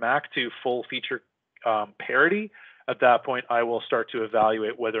bring Mac to full feature parity, at that point, I will start to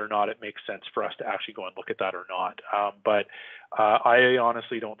evaluate whether or not it makes sense for us to actually go and look at that or not. But I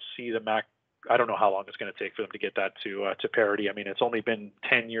honestly don't see the Mac I don't know how long it's going to take for them to get that to parity. I mean, it's only been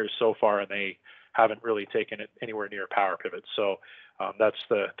 10 years so far, and they haven't really taken it anywhere near Power Pivot. So that's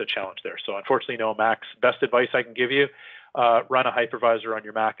the challenge there. So unfortunately, no, Max. Best advice I can give you: run a hypervisor on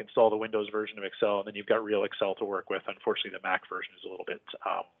your Mac, install the Windows version of Excel, and then you've got real Excel to work with. Unfortunately, the Mac version is a little bit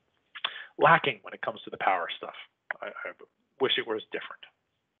lacking when it comes to the Power stuff. I wish it was different.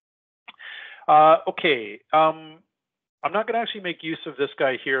 Okay. I'm not going to actually make use of this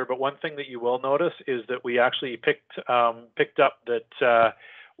guy here, but one thing that you will notice is that we actually picked up that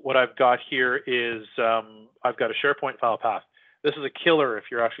what I've got here is I've got a SharePoint file path. This is a killer if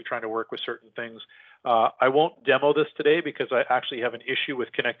you're actually trying to work with certain things. I won't demo this today because I actually have an issue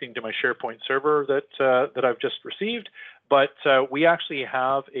with connecting to my SharePoint server that I've just received, but we actually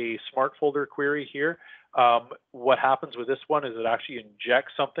have a smart folder query here. What happens with this one is it actually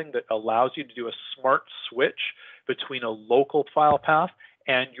injects something that allows you to do a smart switch between a local file path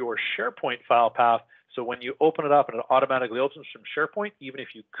and your SharePoint file path. So when you open it up and it automatically opens from SharePoint, even if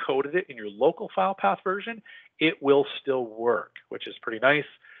you coded it in your local file path version, it will still work, which is pretty nice.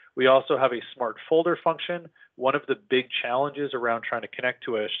 We also have a smart folder function. One of the big challenges around trying to connect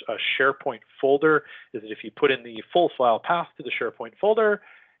to a SharePoint folder is that if you put in the full file path to the SharePoint folder,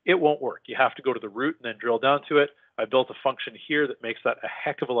 it won't work. You have to go to the root and then drill down to it. I built a function here that makes that a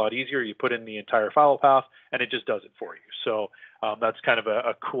heck of a lot easier. You put in the entire file path and it just does it for you. So that's kind of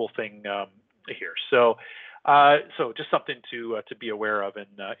a cool thing here. So just something to be aware of in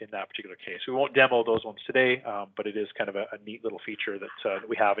that particular case. We won't demo those ones today, but it is kind of a neat little feature that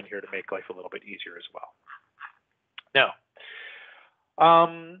we have in here to make life a little bit easier as well. Now,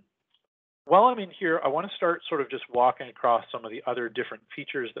 while I'm in here, I want to start sort of just walking across some of the other different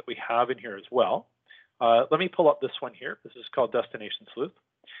features that we have in here as well. Let me pull up this one here. This is called Destination Sleuth.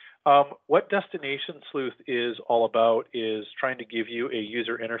 What Destination Sleuth is all about is trying to give you a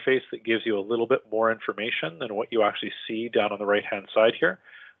user interface that gives you a little bit more information than what you actually see down on the right-hand side here.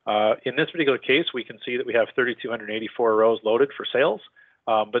 In this particular case, we can see that we have 3,284 rows loaded for sales,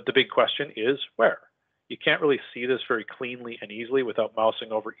 but the big question is where? You can't really see this very cleanly and easily without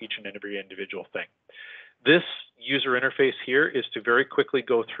mousing over each and every individual thing. This user interface here is to very quickly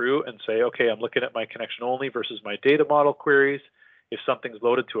go through and say, okay, I'm looking at my connection only versus my data model queries. If something's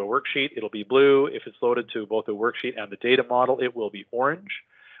loaded to a worksheet, it'll be blue. If it's loaded to both a worksheet and the data model, it will be orange.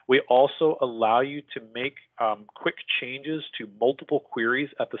 We also allow you to make quick changes to multiple queries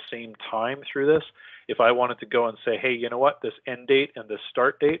at the same time through this. If I wanted to go and say, hey, you know what, this end date and this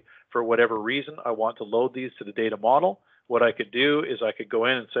start date, for whatever reason, I want to load these to the data model, what I could do is I could go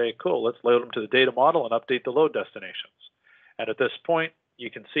in and say, cool, let's load them to the data model and update the load destinations. And at this point, you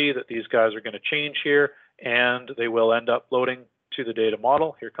can see that these guys are going to change here, and they will end up loading to the data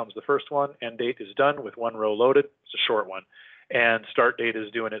model. Here comes the first one. End date is done with one row loaded. It's a short one. And start date is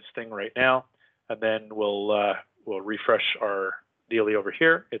doing its thing right now. And then we'll refresh our dealie over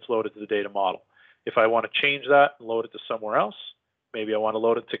here. It's loaded to the data model. If I want to change that and load it to somewhere else, maybe I want to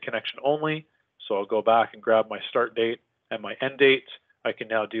load it to connection only. So I'll go back and grab my start date and my end date. I can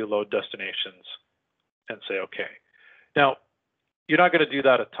now do load destinations and say, okay. Now, you're not going to do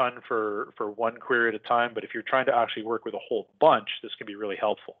that a ton for one query at a time, but if you're trying to actually work with a whole bunch, this can be really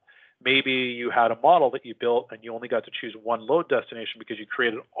helpful. Maybe you had a model that you built and you only got to choose one load destination because you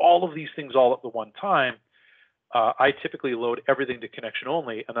created all of these things all at the one time. I typically load everything to connection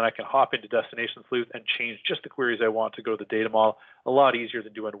only, and then I can hop into Destination Sleuth and change just the queries I want to go to the data model. A lot easier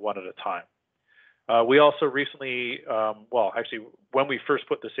than doing one at a time. We also recently, well, actually, when we first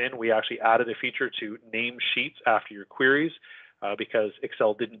put this in, we actually added a feature to name sheets after your queries because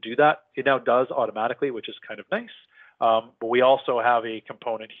Excel didn't do that. It now does automatically, which is kind of nice. But we also have a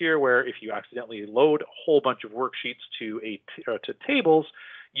component here where if you accidentally load a whole bunch of worksheets to tables,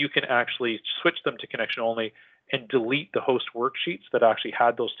 you can actually switch them to connection only and delete the host worksheets that actually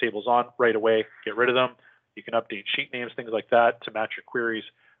had those tables on right away, get rid of them. You can update sheet names, things like that to match your queries.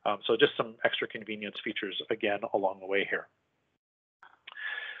 So just some extra convenience features, again, along the way here.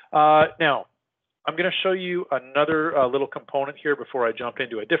 Now, I'm going to show you another little component here before I jump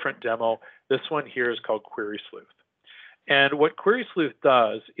into a different demo. This one here is called Query Sleuth. And what Query Sleuth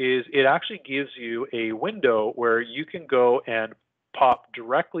does is it actually gives you a window where you can go and pop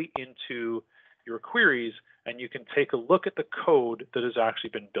directly into your queries, and you can take a look at the code that has actually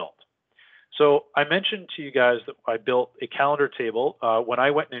been built. So I mentioned to you guys that I built a calendar table. When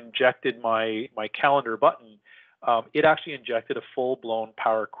I went and injected my calendar button, it actually injected a full-blown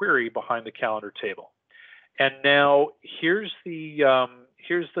Power Query behind the calendar table. And now here's the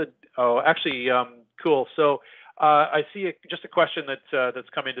cool. So I see just a question that's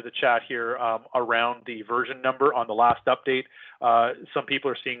come into the chat here around the version number on the last update. Some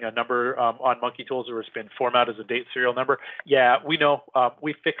people are seeing a number on Monkey Tools where it's been formatted as a date serial number. Yeah, we know.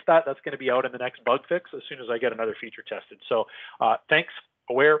 We fixed that. That's going to be out in the next bug fix as soon as I get another feature tested. So thanks,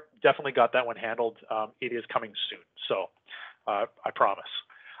 Aware. Definitely got that one handled. It is coming soon. So I promise.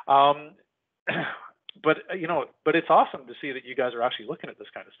 But it's awesome to see that you guys are actually looking at this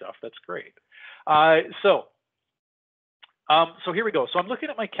kind of stuff. That's great. So here we go. So I'm looking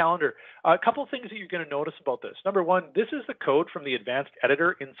at my calendar. A couple of things that you're going to notice about this. Number one, this is the code from the advanced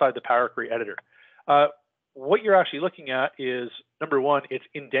editor inside the Power Query editor. What you're actually looking at is, number one, it's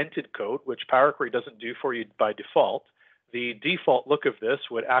indented code, which Power Query doesn't do for you by default. The default look of this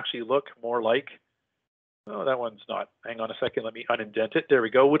would actually look more like, oh, that one's not. Hang on a second. Let me unindent it. There we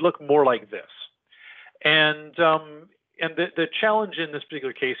go. Would look more like this. And the challenge in this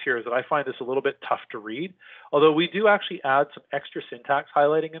particular case here is that I find this a little bit tough to read, although we do actually add some extra syntax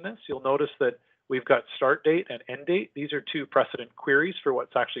highlighting in this. You'll notice that we've got start date and end date. These are two precedent queries for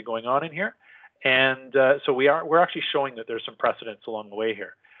what's actually going on in here. And so we're actually showing that there's some precedents along the way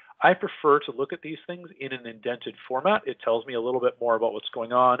here. I prefer to look at these things in an indented format. It tells me a little bit more about what's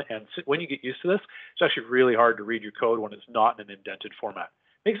going on. And when you get used to this, it's actually really hard to read your code when it's not in an indented format.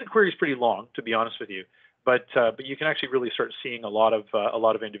 Makes the queries pretty long, to be honest with you. But you can actually really start seeing a lot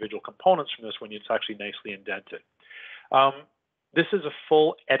of individual components from this when it's actually nicely indented. This is a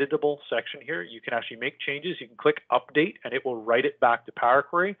full editable section here. You can actually make changes. You can click update and it will write it back to Power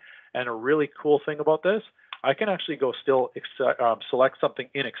Query. And a really cool thing about this, I can actually go select something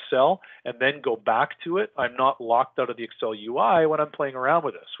in Excel and then go back to it. I'm not locked out of the Excel UI when I'm playing around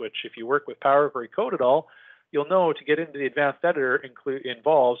with this, which if you work with Power Query code at all, you'll know to get into the advanced editor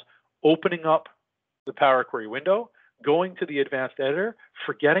involves opening up the Power Query window, going to the advanced editor,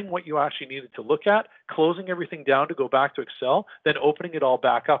 forgetting what you actually needed to look at, closing everything down to go back to Excel, then opening it all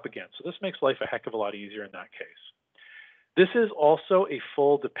back up again. So this makes life a heck of a lot easier in that case. This is also a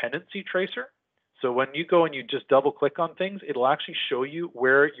full dependency tracer. So when you go and you just double click on things, it'll actually show you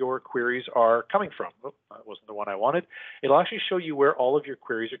where your queries are coming from. Oh, that wasn't the one I wanted. It'll actually show you where all of your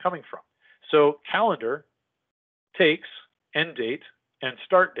queries are coming from. So calendar takes end date and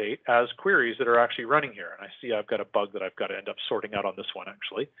start date as queries that are actually running here. And I see I've got a bug that I've got to end up sorting out on this one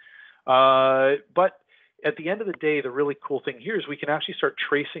actually. But at the end of the day, the really cool thing here is we can actually start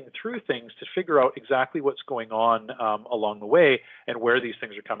tracing through things to figure out exactly what's going on along the way and where these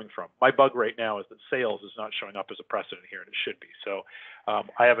things are coming from. My bug right now is that sales is not showing up as a precedent here, and it should be. So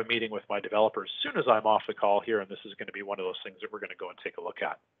I have a meeting with my developers as soon as I'm off the call here, and this is going to be one of those things that we're going to go and take a look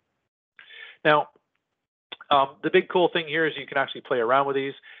at. Now, the big cool thing here is you can actually play around with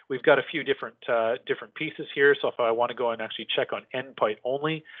these. We've got a few different pieces here. So if I want to go and actually check on endpoint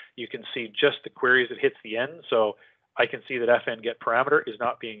only, you can see just the queries that hits the end. So I can see that fn get parameter is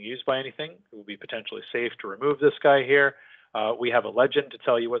not being used by anything. It will be potentially safe to remove this guy here. We have a legend to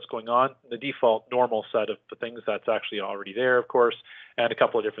tell you what's going on. The default normal set of the things that's actually already there, of course, and a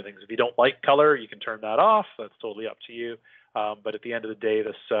couple of different things. If you don't like color, you can turn that off. That's totally up to you. But at the end of the day,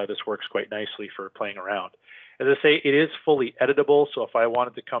 this works quite nicely for playing around. As I say, it is fully editable. So if I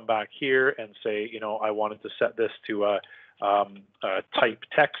wanted to come back here and say, I wanted to set this to a type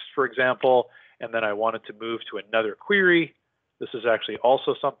text, for example, and then I wanted to move to another query, this is actually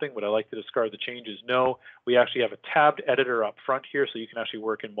also something. Would I like to discard the changes? No. We actually have a tabbed editor up front here, so you can actually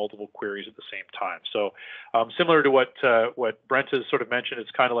work in multiple queries at the same time. So similar to what Brent has sort of mentioned, it's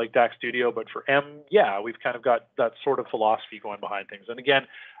kind of like DAX Studio, but for M, yeah, we've kind of got that sort of philosophy going behind things. And again,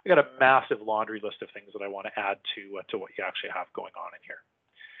 I got a massive laundry list of things that I want to add to what you actually have going on in here.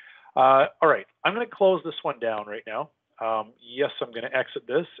 All right, I'm going to close this one down right now. Yes, I'm going to exit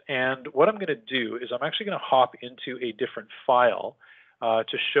this. And what I'm going to do is I'm actually going to hop into a different file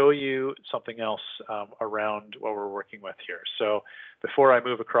to show you something else around what we're working with here. So before I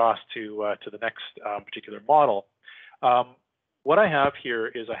move across to the next particular model, what I have here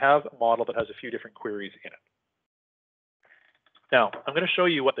is I have a model that has a few different queries in it. Now, I'm going to show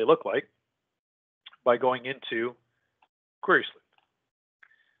you what they look like by going into Query Sleuth.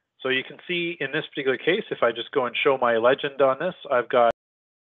 So you can see in this particular case, if I just go and show my legend on this, I've got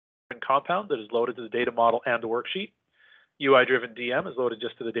a compound that is loaded to the data model and the worksheet. UI-driven DM is loaded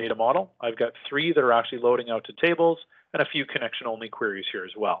just to the data model. I've got 3 that are actually loading out to tables and a few connection-only queries here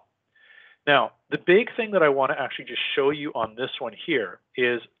as well. Now, the big thing that I want to actually just show you on this one here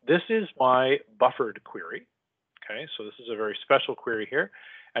is this is my buffered query. Okay, so this is a very special query here,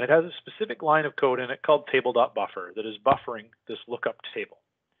 and it has a specific line of code in it called table.buffer that is buffering this lookup table.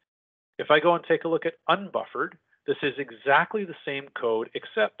 If I go and take a look at unbuffered, this is exactly the same code,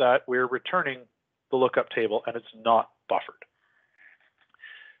 except that we're returning the lookup table and it's not buffered.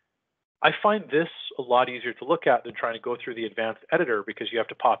 I find this a lot easier to look at than trying to go through the advanced editor, because you have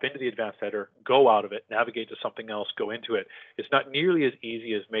to pop into the advanced editor, go out of it, navigate to something else, go into it. It's not nearly as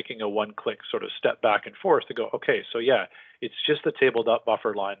easy as making a one-click sort of step back and forth to go, okay, so yeah, it's just the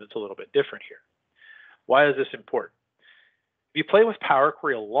table.buffer line that's a little bit different here. Why is this important? If you play with Power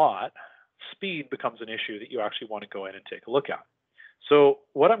Query a lot, speed becomes an issue that you actually want to go in and take a look at. So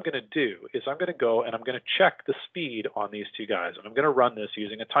what I'm going to do is I'm going to go and I'm going to check the speed on these two guys, and I'm going to run this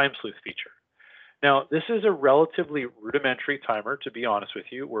using a time sleuth feature. Now, this is a relatively rudimentary timer, to be honest with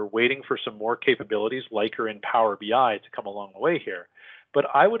you. We're waiting for some more capabilities like are in Power BI to come along the way here. But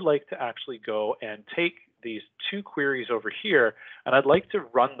I would like to actually go and take these two queries over here, and I'd like to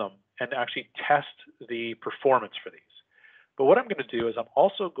run them and actually test the performance for these. But what I'm going to do is I'm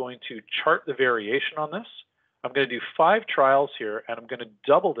also going to chart the variation on this. I'm going to do 5 trials here, and I'm going to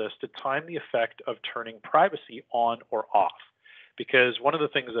double this to time the effect of turning privacy on or off. Because one of the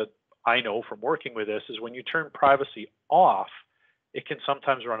things that I know from working with this is when you turn privacy off, it can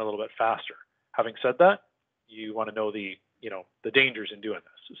sometimes run a little bit faster. Having said that, you want to know the dangers in doing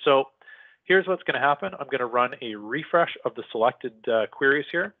this. So here's what's going to happen. I'm going to run a refresh of the selected queries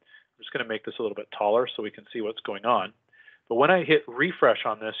here. I'm just going to make this a little bit taller so we can see what's going on. But when I hit refresh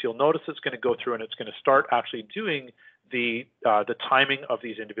on this, you'll notice it's going to go through and it's going to start actually doing the timing of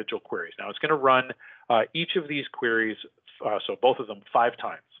these individual queries. Now it's going to run each of these queries, so both of them, 5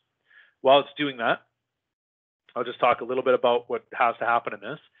 times. While it's doing that, I'll just talk a little bit about what has to happen in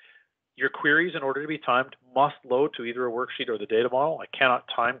this. Your queries, in order to be timed, must load to either a worksheet or the data model. I cannot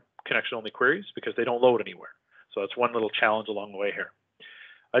time connection-only queries because they don't load anywhere. So that's one little challenge along the way here.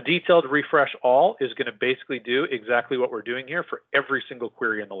 A detailed refresh all is going to basically do exactly what we're doing here for every single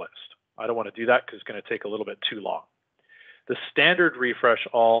query in the list. I don't want to do that because it's going to take a little bit too long. The standard refresh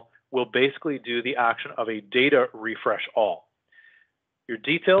all will basically do the action of a data refresh all. Your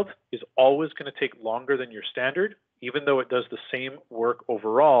detailed is always going to take longer than your standard, even though it does the same work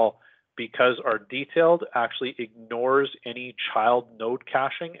overall, because our detailed actually ignores any child node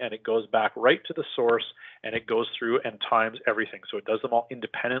caching and it goes back right to the source and it goes through and times everything. So it does them all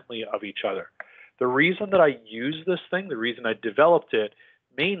independently of each other. The reason that I use this thing, the reason I developed it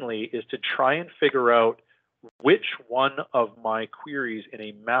mainly is to try and figure out which one of my queries in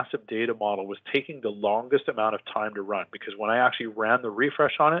a massive data model was taking the longest amount of time to run. Because when I actually ran the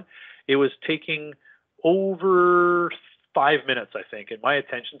refresh on it, it was taking over 5 minutes, I think, and my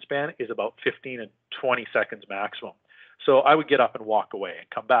attention span is about 15 and 20 seconds maximum. So I would get up and walk away and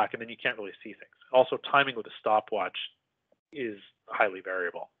come back, and then you can't really see things. Also, timing with a stopwatch is highly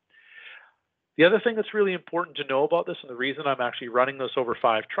variable. The other thing that's really important to know about this, and the reason I'm actually running this over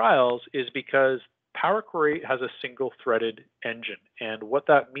 5 trials, is because Power Query has a single-threaded engine. And what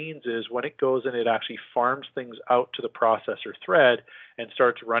that means is when it goes and it actually farms things out to the processor thread and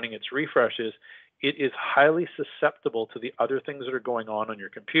starts running its refreshes, it is highly susceptible to the other things that are going on your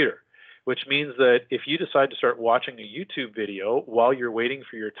computer, which means that if you decide to start watching a YouTube video while you're waiting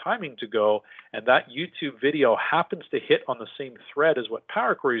for your timing to go, and that YouTube video happens to hit on the same thread as what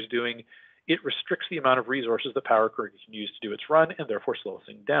Power Query is doing, it restricts the amount of resources that Power Query can use to do its run and therefore slows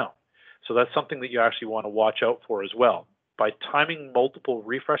things down. So that's something that you actually want to watch out for as well. By timing multiple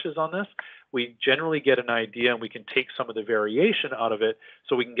refreshes on this, we generally get an idea and we can take some of the variation out of it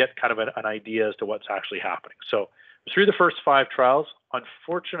so we can get kind of an idea as to what's actually happening. So through the first 5 trials,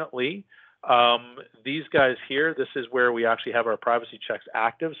 unfortunately, these guys here, this is where we actually have our privacy checks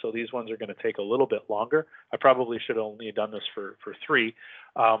active. So these ones are going to take a little bit longer. I probably should have only done this for 3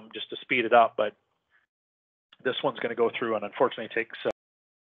 just to speed it up. But this one's going to go through and unfortunately takes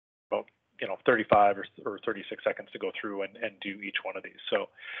about 35 or 36 seconds to go through and do each one of these. So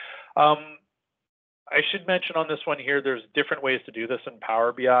I should mention on this one here, there's different ways to do this in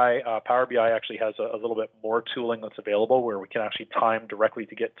Power BI. Power BI actually has a little bit more tooling that's available where we can actually time directly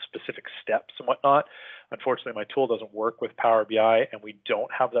to get specific steps and whatnot. Unfortunately, my tool doesn't work with Power BI, and we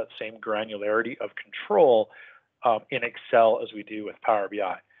don't have that same granularity of control in Excel as we do with Power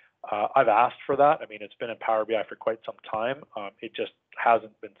BI. I've asked for that. I mean, it's been in Power BI for quite some time. It just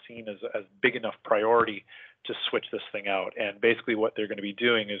hasn't been seen as big enough priority to switch this thing out. And basically what they're going to be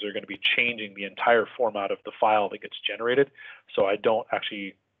doing is they're going to be changing the entire format of the file that gets generated. So I don't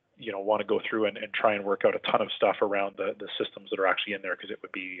actually want to go through and try and work out a ton of stuff around the systems that are actually in there, because it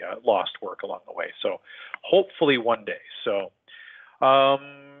would be lost work along the way. So hopefully one day. So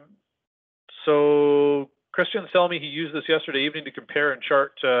Christian's telling me he used this yesterday evening to compare and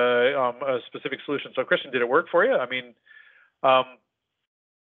chart a specific solution. So Christian, did it work for you? I mean,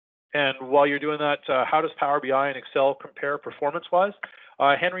 and while you're doing that, how does Power BI and Excel compare performance-wise?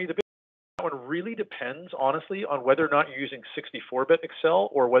 Henry, the big one really depends, honestly, on whether or not you're using 64-bit Excel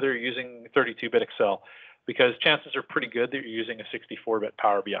or whether you're using 32-bit Excel, because chances are pretty good that you're using a 64-bit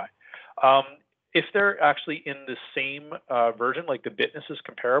Power BI. If they're actually in the same version, like the bitness is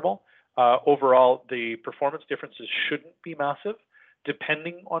comparable, overall the performance differences shouldn't be massive,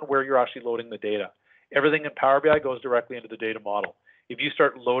 depending on where you're actually loading the data. Everything in Power BI goes directly into the data model. If you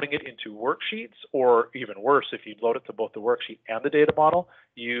start loading it into worksheets, or even worse, if you load it to both the worksheet and the data model,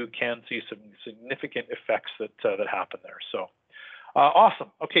 you can see some significant effects that happen there. So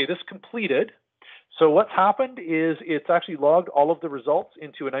awesome. Okay, this completed. So what's happened is it's actually logged all of the results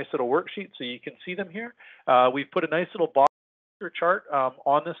into a nice little worksheet, so you can see them here. We've put a nice little box chart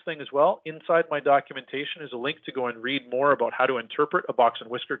on this thing as well. Inside my documentation is a link to go and read more about how to interpret a box and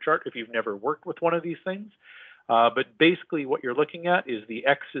whisker chart if you've never worked with one of these things. But basically what you're looking at is the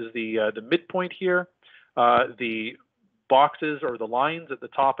X is the midpoint here. The boxes or the lines at the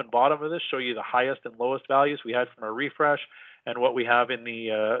top and bottom of this show you the highest and lowest values we had from our refresh. And what we have in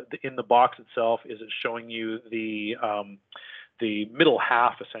the box itself is it's showing you the middle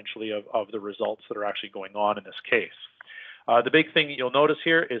half, essentially, of the results that are actually going on in this case. The big thing you'll notice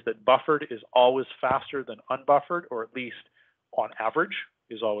here is that buffered is always faster than unbuffered, or at least on average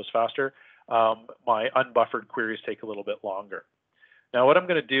is always faster. My unbuffered queries take a little bit longer. Now what I'm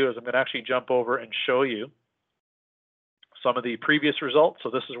going to do is I'm going to actually jump over and show you some of the previous results. So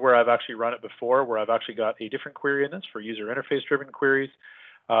this is where I've actually run it before, where I've actually got a different query in this for user interface driven queries.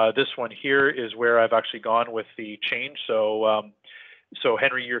 This one here is where I've actually gone with the change. So, so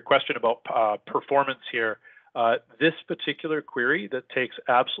Henry, your question about performance here, this particular query that takes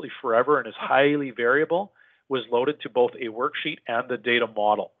absolutely forever and is highly variable was loaded to both a worksheet and the data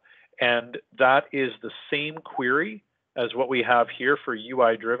model. And that is the same query as what we have here for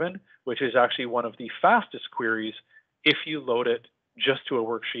UI driven, which is actually one of the fastest queries if you load it just to a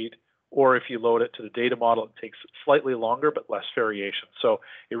worksheet, or if you load it to the data model, it takes slightly longer but less variation. So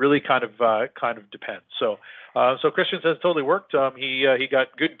it really kind of depends. So so Christian says it totally worked. He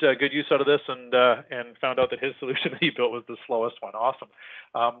got good use out of this and found out that his solution that he built was the slowest one. Awesome,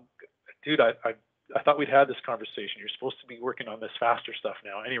 dude. I thought we'd had this conversation. You're supposed to be working on this faster stuff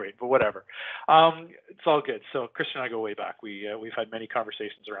now. Anyway, but whatever. It's all good. So Christian and I go way back. We've had many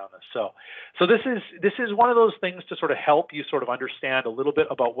conversations around this. So this is one of those things to sort of help you sort of understand a little bit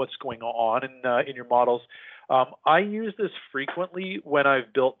about what's going on in your models. I use this frequently when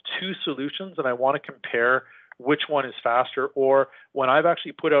I've built two solutions and I want to compare which one is faster, or when I've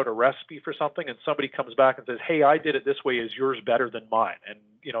actually put out a recipe for something and somebody comes back and says, hey, I did it this way, is yours better than mine? And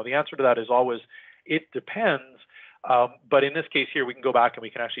you know, the answer to that is always, it depends, but in this case here, we can go back and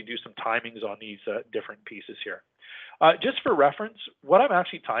we can actually do some timings on these different pieces here. Just for reference, what I'm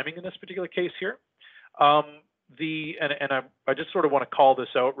actually timing in this particular case here, I just sort of want to call this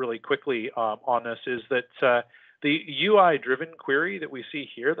out really quickly on this, is that the UI-driven query that we see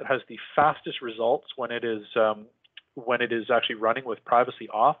here that has the fastest results when it is actually running with privacy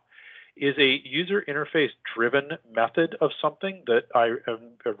off is a user interface driven method of something that I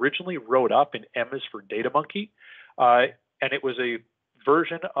originally wrote up in MS for DataMonkey, and it was a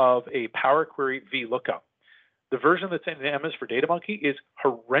version of a Power Query VLOOKUP. The version that's in MS for DataMonkey is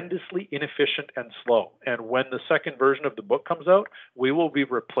horrendously inefficient and slow, and when the second version of the book comes out, we will be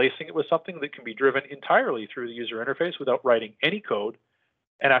replacing it with something that can be driven entirely through the user interface without writing any code,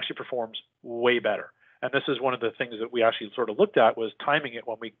 and actually performs way better. And this is one of the things that we actually sort of looked at, was timing it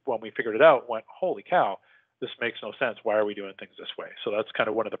when we figured it out, went, holy cow, this makes no sense. Why are we doing things this way? So that's kind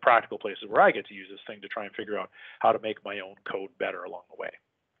of one of the practical places where I get to use this thing to try and figure out how to make my own code better along the way.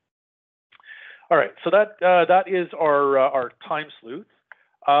 All right, so that is our time sleuth.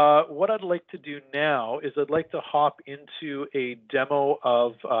 What I'd like to do now is I'd like to hop into a demo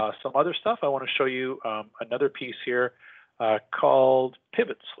of some other stuff. I want to show you another piece here called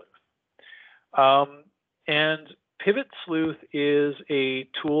Pivot Sleuth. And Pivot Sleuth is a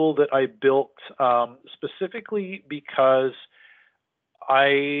tool that I built specifically because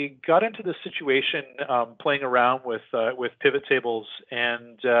I got into this situation playing around with pivot tables,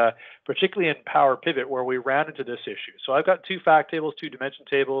 and particularly in Power Pivot, where we ran into this issue. So I've got two fact tables, two dimension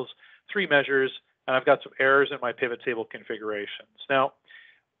tables, three measures, and I've got some errors in my pivot table configurations. Now,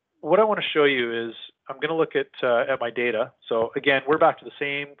 what I want to show you is I'm going to look at my data. So again, we're back to the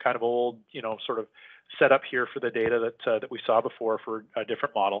same kind of old, sort of setup here for the data that we saw before for a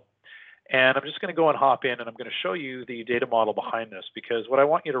different model. And I'm just going to go and hop in, and I'm going to show you the data model behind this, because what I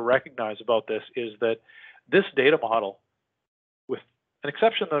want you to recognize about this is that this data model, with an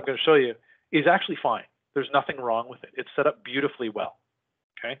exception that I'm going to show you, is actually fine. There's nothing wrong with it. It's set up beautifully well.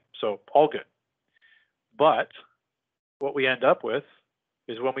 Okay, so all good. But what we end up with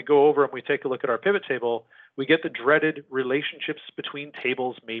is when we go over and we take a look at our pivot table, we get the dreaded relationships between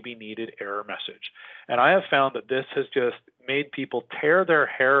tables may be needed error message. And I have found that this has just made people tear their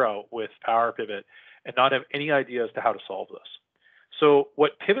hair out with Power Pivot and not have any idea as to how to solve this. So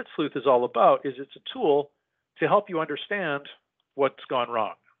what Pivot Sleuth is all about is it's a tool to help you understand what's gone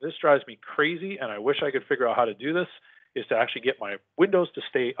wrong. This drives me crazy, and I wish I could figure out how to do this, is to actually get my windows to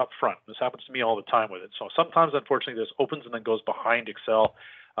stay up front. This happens to me all the time with it. So sometimes, unfortunately, this opens and then goes behind Excel,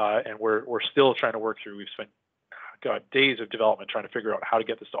 and we're still trying to work through. We've spent, God, days of development trying to figure out how to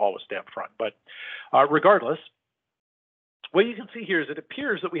get this to always stay up front. But regardless, what you can see here is it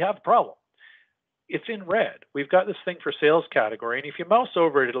appears that we have a problem. It's in red. We've got this thing for sales category, and if you mouse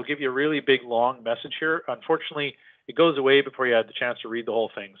over it, it'll give you a really big, long message here. Unfortunately, it goes away before you had the chance to read the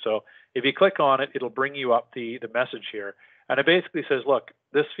whole thing. So if you click on it, it'll bring you up the message here. And it basically says, look,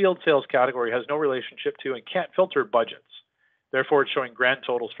 this field sales category has no relationship to and can't filter budgets. Therefore, it's showing grand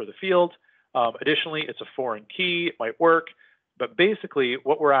totals for the field. Additionally, it's a foreign key. It might work. But basically,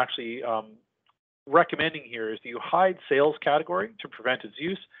 what we're actually recommending here is that you hide sales category to prevent its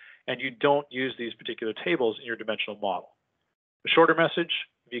use, and you don't use these particular tables in your dimensional model. The shorter message,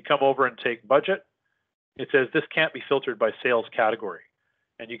 if you come over and take budget, it says this can't be filtered by sales category.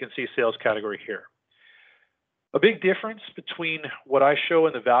 And you can see sales category here. A big difference between what I show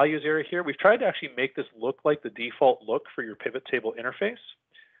in the values area here, we've tried to actually make this look like the default look for your pivot table interface.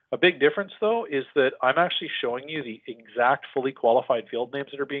 A big difference, though, is that I'm actually showing you the exact fully qualified field names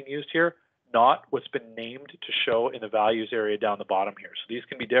that are being used here, not what's been named to show in the values area down the bottom here. So these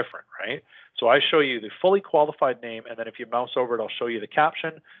can be different, right? So I show you the fully qualified name, and then if you mouse over it, I'll show you the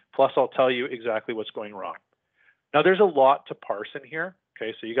caption, plus I'll tell you exactly what's going wrong. Now there's a lot to parse in here,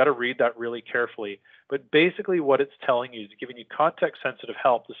 okay? So you got to read that really carefully. But basically what it's telling you is giving you context-sensitive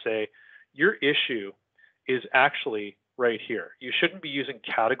help to say, your issue is actually right here. You shouldn't be using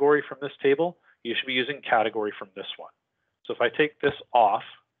category from this table. You should be using category from this one. So if I take this off,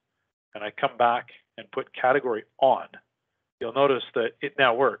 and I come back and put category on, you'll notice that it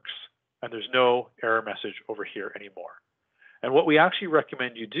now works and there's no error message over here anymore. And what we actually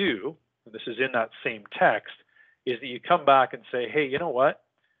recommend you do, and this is in that same text, is that you come back and say, hey, you know what?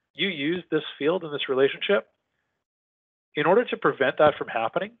 You used this field in this relationship. In order to prevent that from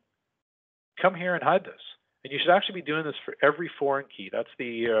happening, come here and hide this. And you should actually be doing this for every foreign key. That's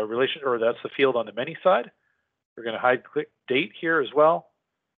the that's the field on the many side. We're going to hide click date here as well.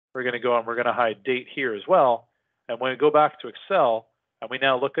 We're going to go and we're going to hide date here as well. And when we go back to Excel and we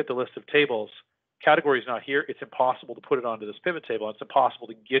now look at the list of tables, category is not here. It's impossible to put it onto this pivot table. It's impossible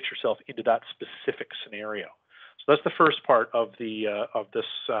to get yourself into that specific scenario. So that's the first part of the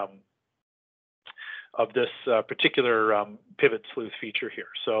particular pivot sleuth feature here.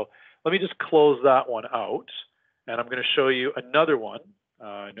 So let me just close that one out, and I'm going to show you another one.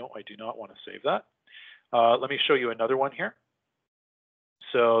 No, I do not want to save that. Let me show you another one here.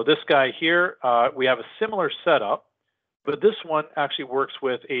 So this guy here, we have a similar setup, but this one actually works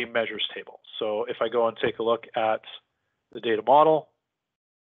with a measures table. So if I go and take a look at the data model,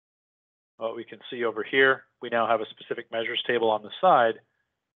 what we can see over here, we now have a specific measures table on the side.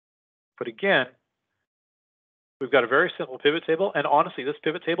 But again, we've got a very simple pivot table. And honestly, this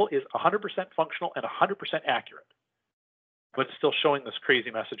pivot table is 100% functional and 100% accurate, but it's still showing this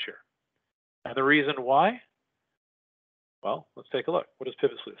crazy message here. And the reason why? Well, let's take a look. What does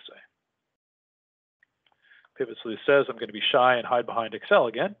Pivot Sleuth say? Pivot Sleuth says, I'm going to be shy and hide behind Excel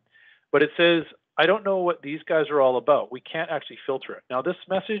again. But it says, I don't know what these guys are all about. We can't actually filter it. Now, this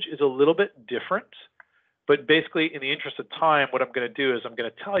message is a little bit different. But basically, in the interest of time, what I'm going to do is I'm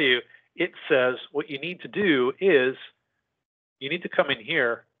going to tell you, it says what you need to do is you need to come in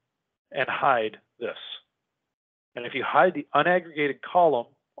here and hide this. And if you hide the unaggregated column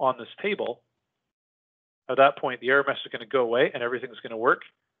on this table, at that point, the error message is going to go away and everything's going to work.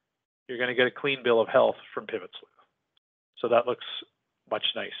 You're going to get a clean bill of health from Pivot Sleuth. So that looks much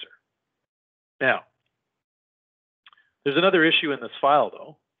nicer. Now, there's another issue in this file,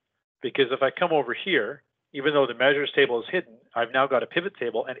 though, because if I come over here, even though the measures table is hidden, I've now got a pivot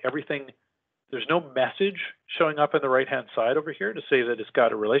table and everything, there's no message showing up on the right-hand side over here to say that it's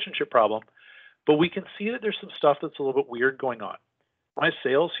got a relationship problem. But we can see that there's some stuff that's a little bit weird going on. My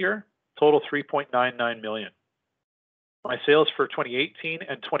sales here, total 3.99 million. My sales for 2018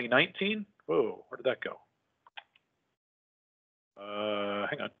 and 2019, whoa, where did that go?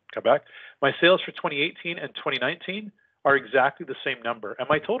 Hang on, come back. My sales for 2018 and 2019 are exactly the same number, and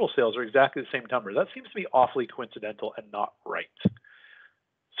my total sales are exactly the same number. That seems to be awfully coincidental and not right.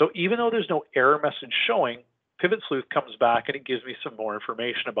 So even though there's no error message showing, Pivot Sleuth comes back and it gives me some more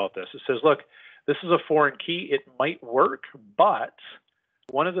information about this. It says, look, this is a foreign key. It might work, but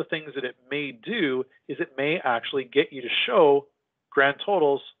one of the things that it may do is it may actually get you to show grand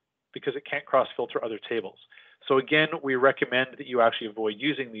totals because it can't cross-filter other tables. So again, we recommend that you actually avoid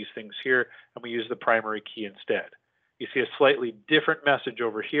using these things here, and we use the primary key instead. You see a slightly different message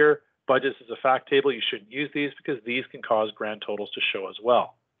over here. Budgets is a fact table. You shouldn't use these because these can cause grand totals to show as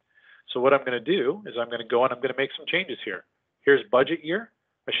well. So what I'm going to do is I'm going to go and I'm going to make some changes here. Here's budget year.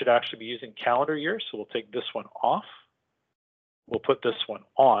 I should actually be using calendar year, so we'll take this one off. We'll put this one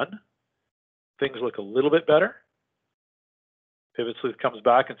on. Things look a little bit better. Pivot Sleuth comes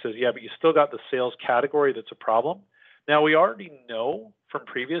back and says, yeah, but you still got the sales category that's a problem. Now, we already know from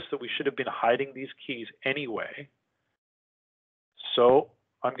previous that we should have been hiding these keys anyway. So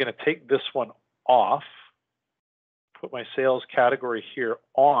I'm going to take this one off, put my sales category here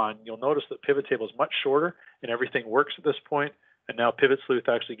on. You'll notice that Pivot Table is much shorter and everything works at this point. And now Pivot Sleuth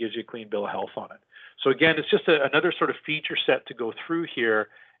actually gives you a clean bill of health on it. So again, it's just another sort of feature set to go through here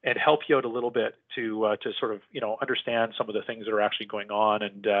and help you out a little bit to sort of understand some of the things that are actually going on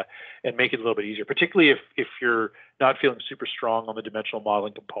and make it a little bit easier, particularly if you're not feeling super strong on the dimensional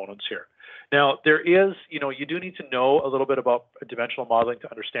modeling components here. Now there is, you do need to know a little bit about dimensional modeling to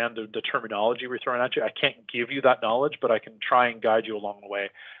understand the terminology we're throwing at you. I can't give you that knowledge, but I can try and guide you along the way,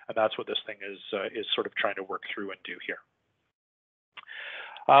 and that's what this thing is sort of trying to work through and do here.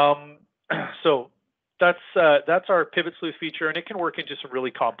 So that's our Pivot Sleuth feature, and it can work into some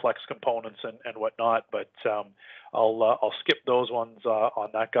really complex components and whatnot. But I'll skip those ones on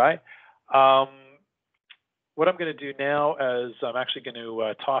that guy. What I'm going to do now is I'm actually going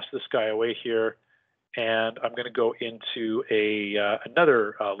to toss this guy away here, and I'm going to go into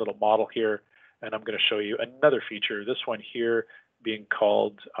another little model here, and I'm going to show you another feature. This one here being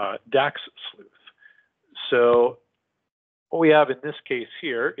called DAX Sleuth. So what we have in this case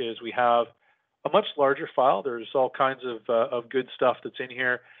here is we have a much larger file. There's all kinds of good stuff that's in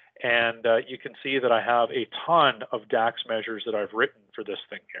here. And you can see that I have a ton of DAX measures that I've written for this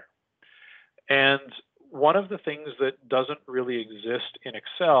thing here. And one of the things that doesn't really exist in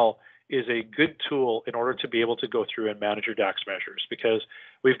Excel is a good tool in order to be able to go through and manage your DAX measures, because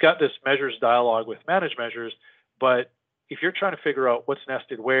we've got this measures dialog with manage measures, but if you're trying to figure out what's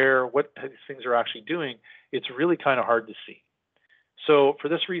nested where, what things are actually doing, it's really kind of hard to see. So for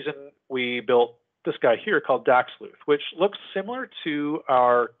this reason, we built this guy here called DAX Sleuth, which looks similar to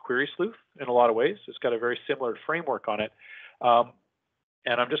our Query Sleuth in a lot of ways. It's got a very similar framework on it.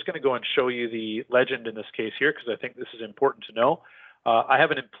 And I'm just going to go and show you the legend in this case here, because I think this is important to know. I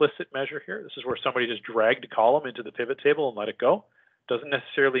have an implicit measure here. This is where somebody just dragged a column into the pivot table and let it go. Doesn't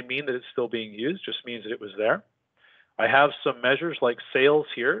necessarily mean that it's still being used, just means that it was there. I have some measures like sales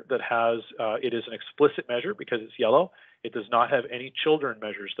here that has, it is an explicit measure because it's yellow. It does not have any children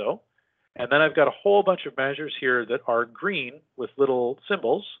measures though. And then I've got a whole bunch of measures here that are green with little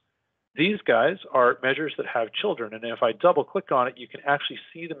symbols. These guys are measures that have children. And if I double click on it, you can actually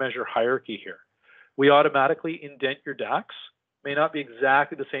see the measure hierarchy here. We automatically indent your DAX. May not be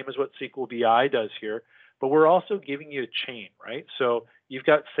exactly the same as what SQL BI does here, but we're also giving you a chain, right? So you've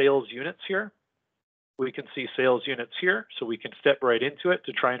got sales units here. We can see sales units here, so we can step right into it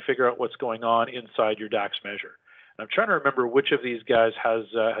to try and figure out what's going on inside your DAX measure. And I'm trying to remember which of these guys has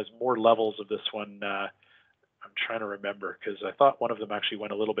more levels of this one. I'm trying to remember because I thought one of them actually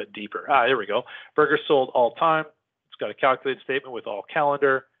went a little bit deeper. There we go. Burgers sold all time. It's got a calculated statement with all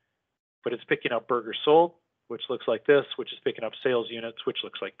calendar, but it's picking up burgers sold, which looks like this, which is picking up sales units, which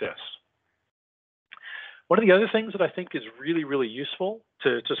looks like this. One of the other things that I think is really, really useful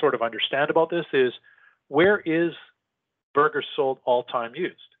to sort of understand about this is, where is burgers sold all time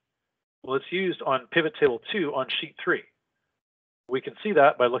used? Well, it's used on pivot table 2 on sheet 3. We can see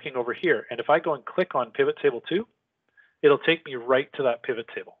that by looking over here. And if I go and click on pivot table 2, it'll take me right to that pivot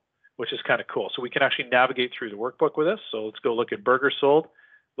table, which is kind of cool. So we can actually navigate through the workbook with this. So let's go look at burgers sold.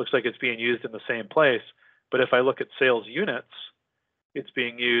 Looks like it's being used in the same place. But if I look at sales units, it's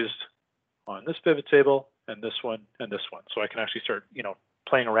being used on this pivot table and this one and this one. So I can actually start,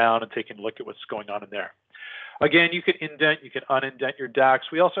 playing around and taking a look at what's going on in there. Again, you can indent, you can unindent your DAX.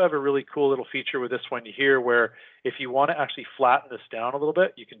 We also have a really cool little feature with this one here where if you want to actually flatten this down a little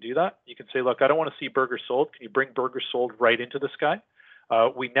bit, you can do that. You can say, look, I don't want to see burgers sold. Can you bring burgers sold right into this guy?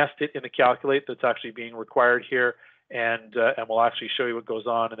 We nest it in the calculate that's actually being required here, and we'll actually show you what goes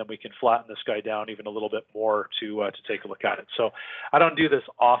on, and then we can flatten this guy down even a little bit more to take a look at it. So I don't do this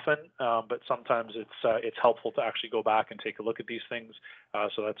often, but sometimes it's helpful to actually go back and take a look at these things.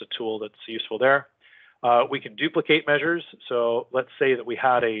 So that's a tool that's useful there. We can duplicate measures. So let's say that we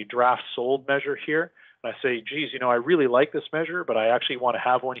had a draft sold measure here. And I say, geez, I really like this measure, but I actually want to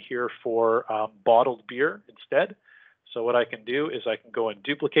have one here for bottled beer instead. So what I can do is I can go and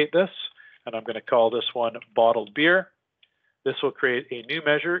duplicate this, and I'm going to call this one bottled beer. This will create a new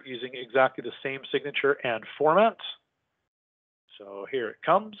measure using exactly the same signature and format. So here it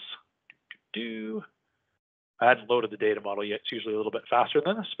comes. I hadn't loaded the data model yet. It's usually a little bit faster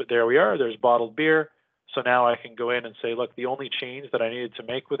than this, but there we are. There's bottled beer. So now I can go in and say, look, the only change that I needed to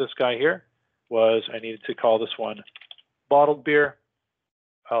make with this guy here was I needed to call this one bottled beer.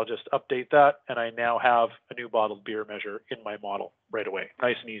 I'll just update that, and I now have a new bottled beer measure in my model right away.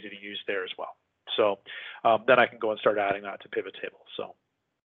 Nice and easy to use there as well. So then I can go and start adding that to PivotTables.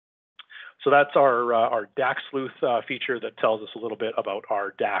 So that's our DAX sleuth feature that tells us a little bit about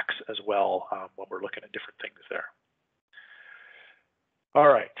our DAX as well when we're looking at different things there. All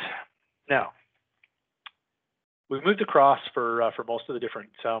right, now we've moved across for most of the different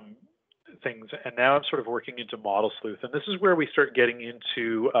things, and now I'm sort of working into model sleuth, and this is where we start getting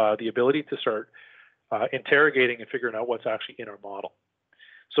into the ability to start interrogating and figuring out what's actually in our model.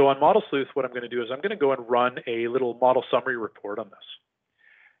 So on model sleuth, what I'm going to do is I'm going to go and run a little model summary report on this.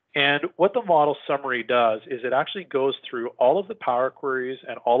 And what the model summary does is it actually goes through all of the Power Queries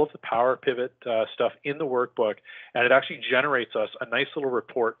and all of the Power Pivot stuff in the workbook, and it actually generates us a nice little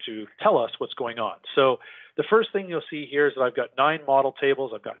report to tell us what's going on. So the first thing you'll see here is that I've got 9 model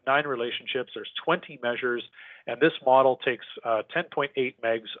tables, I've got 9 relationships, there's 20 measures, and this model takes 10.8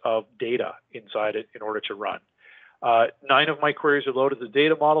 megs of data inside it in order to run. 9 of my queries are loaded to the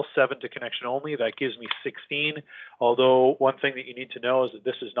data model, 7 to connection only. That gives me 16. Although one thing that you need to know is that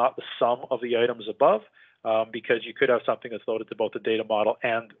this is not the sum of the items above, because you could have something that's loaded to both the data model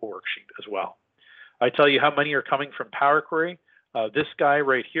and a worksheet as well. I tell you how many are coming from Power Query. This guy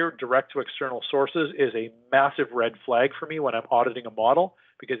right here, direct to external sources, is a massive red flag for me when I'm auditing a model,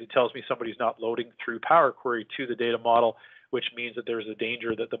 because it tells me somebody's not loading through Power Query to the data model, which means that there's a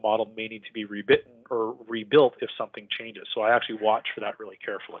danger that the model may need to be rebitten or rebuilt if something changes. So I actually watch for that really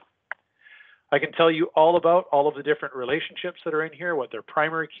carefully. I can tell you all about all of the different relationships that are in here, what their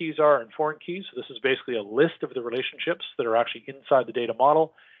primary keys are and foreign keys. So this is basically a list of the relationships that are actually inside the data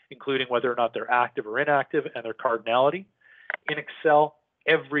model, including whether or not they're active or inactive and their cardinality. In Excel,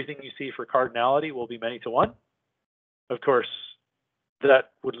 everything you see for cardinality will be many to one. Of course,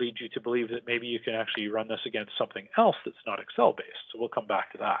 that would lead you to believe that maybe you can actually run this against something else that's not Excel-based. So we'll come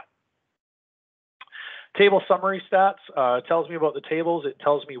back to that. Table summary stats tells me about the tables. It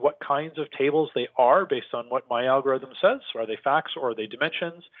tells me what kinds of tables they are based on what my algorithm says. So are they facts or are they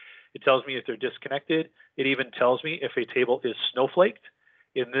dimensions? It tells me if they're disconnected. It even tells me if a table is snowflaked.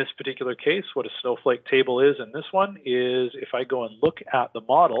 In this particular case, what a snowflake table is in this one is if I go and look at the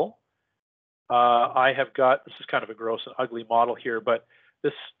model, I have got, this is kind of a gross and ugly model here, but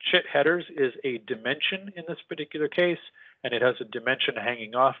this chit headers is a dimension in this particular case, and it has a dimension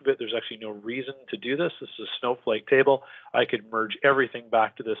hanging off of it. There's actually no reason to do this. This is a snowflake table. I could merge everything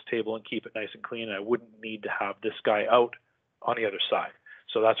back to this table and keep it nice and clean, and I wouldn't need to have this guy out on the other side.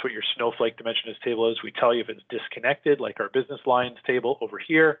 So that's what your snowflake dimensionless table is. We tell you if it's disconnected, like our business lines table over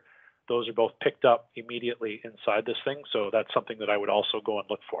here. Those are both picked up immediately inside this thing, so that's something that I would also go and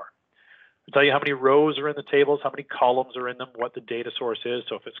look for. I'll tell you how many rows are in the tables, how many columns are in them, what the data source is.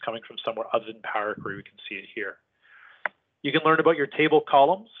 So if it's coming from somewhere other than Power Query, we can see it here. You can learn about your table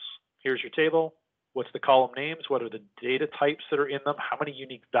columns. Here's your table. What's the column names? What are the data types that are in them? How many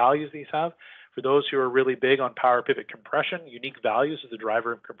unique values these have? For those who are really big on Power Pivot compression, unique values is the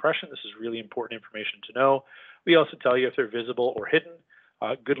driver of compression. This is really important information to know. We also tell you if they're visible or hidden.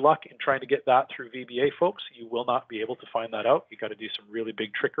 Good luck in trying to get that through VBA, folks. You will not be able to find that out. You got to do some really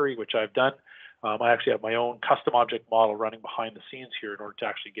big trickery, which I've done. I actually have my own custom object model running behind the scenes here in order to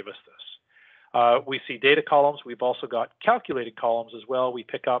actually give us this. We see data columns. We've also got calculated columns as well. We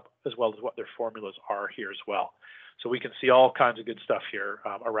pick up as well as what their formulas are here as well. So we can see all kinds of good stuff here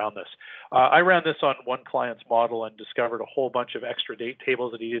around this. I ran this on one client's model and discovered a whole bunch of extra date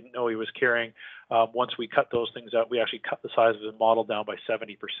tables that he didn't know he was carrying. Once we cut those things out, we actually cut the size of the model down by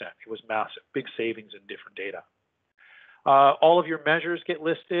 70%. It was massive, big savings in different data. All of your measures get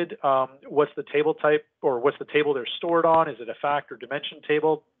listed. What's the table type, or what's the table they're stored on? Is it a fact or dimension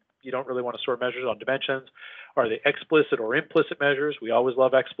table? You don't really want to store measures on dimensions. Are they explicit or implicit measures? We always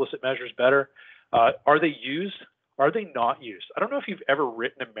love explicit measures better. Are they used? Are they not used? I don't know if you've ever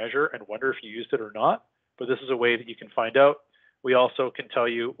written a measure and wonder if you used it or not, but this is a way that you can find out. We also can tell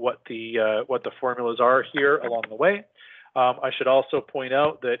you what the formulas are here along the way. I should also point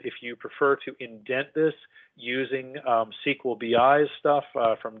out that if you prefer to indent this using SQL BI stuff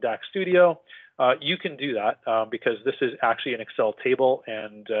from DAX Studio, you can do that because this is actually an Excel table,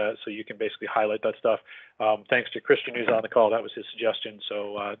 and so you can basically highlight that stuff. Thanks to Christian who's on the call, that was his suggestion,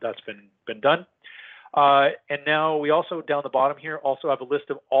 so that's been done. And now we also, down the bottom here, also have a list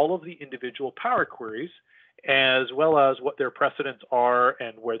of all of the individual Power Queries, as well as what their precedents are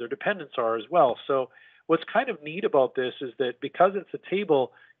and where their dependents are as well. So what's kind of neat about this is that because it's a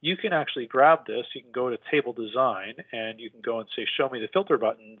table, you can actually grab this. You can go to Table Design, and you can go and say, show me the filter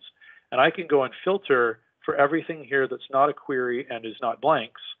buttons. And I can go and filter for everything here that's not a query and is not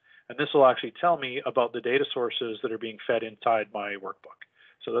blanks. And this will actually tell me about the data sources that are being fed inside my workbook.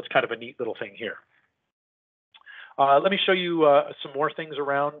 So that's kind of a neat little thing here. Let me show you some more things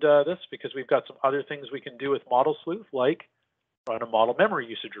around this, because we've got some other things we can do with Model Sleuth, like run a model memory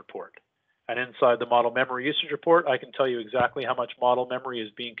usage report. And inside the model memory usage report, I can tell you exactly how much model memory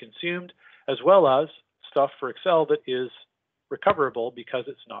is being consumed, as well as stuff for Excel that is recoverable because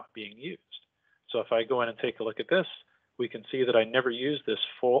it's not being used. So if I go in and take a look at this, we can see that I never used this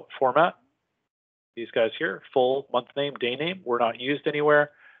full format. These guys here, full, month name, day name, were not used anywhere,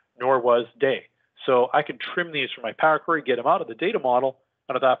 nor was day. So I can trim these from my Power Query, get them out of the data model,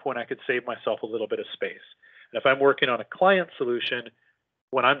 and at that point I could save myself a little bit of space. And if I'm working on a client solution,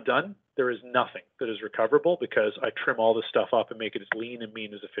 when I'm done, there is nothing that is recoverable because I trim all this stuff up and make it as lean and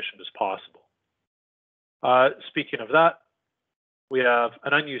mean as efficient as possible. Speaking of that, we have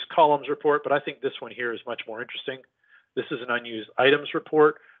an unused columns report, but I think this one here is much more interesting. This is an unused items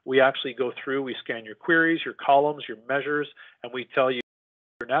report. We actually go through, we scan your queries, your columns, your measures, and we tell you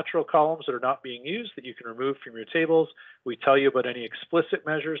your natural columns that are not being used that you can remove from your tables. We tell you about any explicit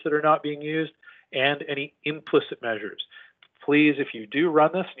measures that are not being used and any implicit measures. Please, if you do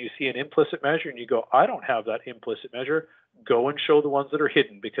run this and you see an implicit measure and you go, I don't have that implicit measure, go and show the ones that are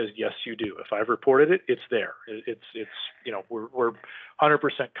hidden, because yes, you do. If I've reported it, it's there. It's you know, we're 100%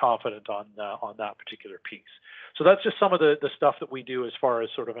 confident on that particular piece. So that's just some of the stuff that we do as far as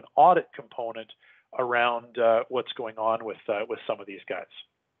sort of an audit component around what's going on with some of these guys.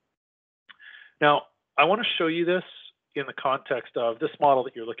 Now, I want to show you this in the context of this model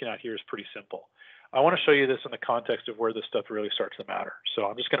that you're looking at here is pretty simple. I want to show you this in the context of where this stuff really starts to matter. So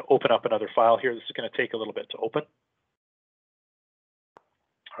I'm just going to open up another file here. This is going to take a little bit to open.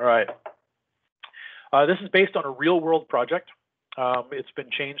 All right. This is based on a real world project. It's been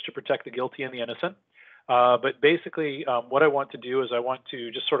changed to protect the guilty and the innocent. But basically, what I want to do is I want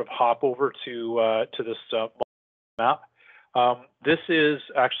to just sort of hop over to this map. This is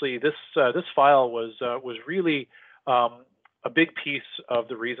actually this file was really a big piece of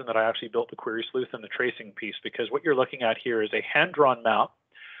the reason that I actually built the Query Sleuth and the tracing piece, because what you're looking at here is a hand-drawn map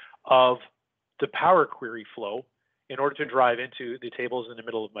of the Power Query flow in order to drive into the tables in the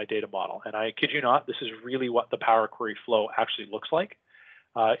middle of my data model. And I kid you not, this is really what the Power Query flow actually looks like.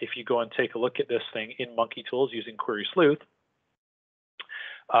 If you go and take a look at this thing in Monkey Tools using Query Sleuth,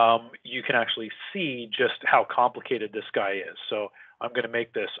 you can actually see just how complicated this guy is. So I'm going to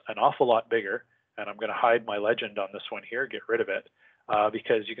make this an awful lot bigger, and I'm going to hide my legend on this one here, get rid of it,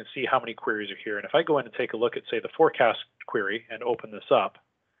 because you can see how many queries are here. And if I go in and take a look at, say, the forecast query and open this up,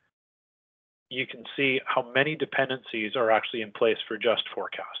 you can see how many dependencies are actually in place for just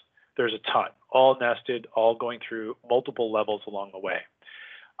forecast. There's a ton, all nested, all going through multiple levels along the way.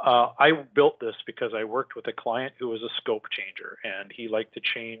 I built this because I worked with a client who was a scope changer, and he liked to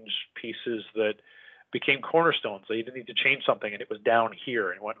change pieces that became cornerstones. They didn't need to change something, and it was down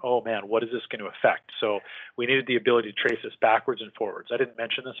here, and went, oh man, what is this going to affect? So we needed the ability to trace this backwards and forwards. I didn't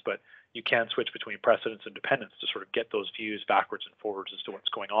mention this, but you can switch between precedents and dependents to sort of get those views backwards and forwards as to what's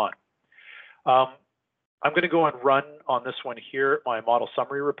going on. I'm going to go and run on this one here my model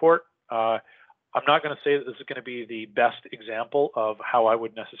summary report. I'm not going to say that this is going to be the best example of how I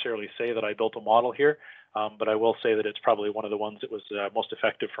would necessarily say that I built a model here, but I will say that it's probably one of the ones that was most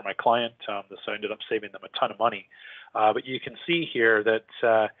effective for my client. This ended up saving them a ton of money. But you can see here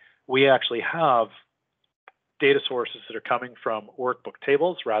that we actually have data sources that are coming from workbook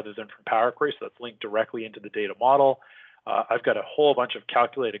tables rather than from Power Query, so that's linked directly into the data model. I've got a whole bunch of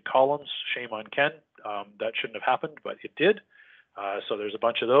calculated columns. Shame on Ken. That shouldn't have happened, but it did. So there's a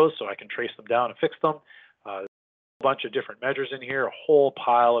bunch of those, so I can trace them down and fix them. There's a bunch of different measures in here, a whole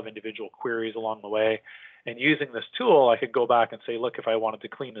pile of individual queries along the way. And using this tool, I could go back and say, look, if I wanted to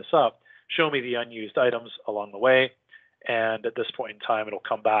clean this up, show me the unused items along the way. And at this point in time, it'll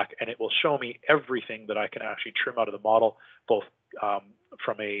come back and it will show me everything that I can actually trim out of the model, both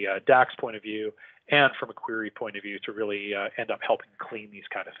from a DAX point of view and from a query point of view, to really end up helping clean these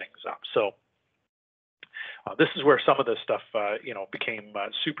kind of things up. So this is where some of this stuff, became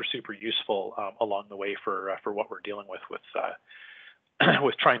super useful along the way for what we're dealing with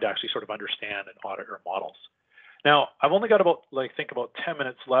with trying to actually sort of understand and audit our models. Now, I've only got about 10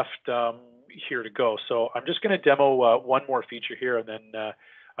 minutes left here to go, so I'm just going to demo one more feature here, and then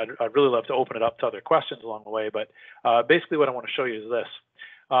I'd really love to open it up to other questions along the way, but basically what I want to show you is this.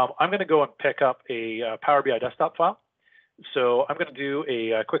 I'm going to go and pick up a Power BI desktop file. So I'm going to do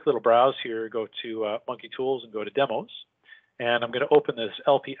a quick little browse here, go to Monkey Tools and go to Demos. And I'm going to open this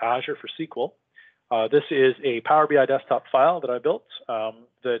LP Azure for SQL. This is a Power BI desktop file that I built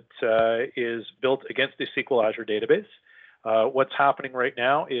that is built against the SQL Azure database. What's happening right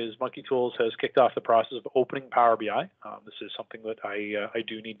now is Monkey Tools has kicked off the process of opening Power BI. This is something that I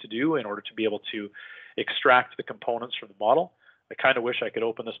do need to do in order to be able to extract the components from the model. I kind of wish I could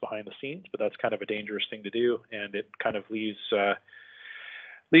open this behind the scenes, but that's kind of a dangerous thing to do, and it kind of leaves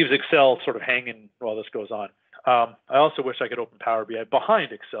Excel sort of hanging while this goes on. I also wish I could open Power BI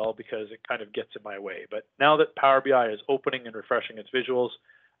behind Excel because it kind of gets in my way. But now that Power BI is opening and refreshing its visuals,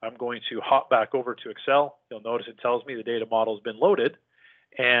 I'm going to hop back over to Excel. You'll notice it tells me the data model has been loaded.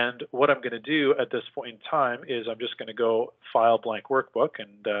 And what I'm going to do at this point in time is I'm just going to go File Blank Workbook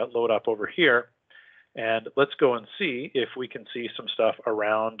and load up over here. And let's go and see if we can see some stuff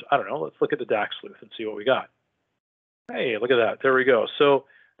around, I don't know, let's look at the DAX sleuth and see what we got. Hey, look at that. There we go. So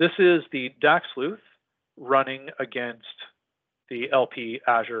this is the DAX sleuth running against the LP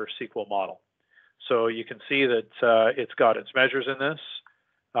Azure SQL model. So you can see that it's got its measures in this.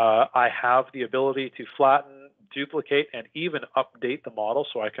 I have the ability to flatten, duplicate, and even update the model,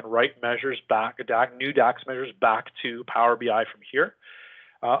 so I can write measures back, new DAX measures back to Power BI from here.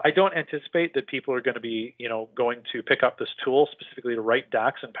 I don't anticipate that people are going to be, going to pick up this tool specifically to write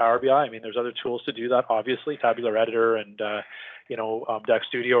DAX in Power BI. I mean, there's other tools to do that, obviously. Tabular Editor and, DAX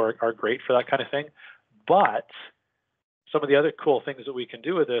Studio are great for that kind of thing. But some of the other cool things that we can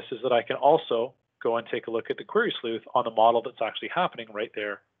do with this is that I can also go and take a look at the query sleuth on the model that's actually happening right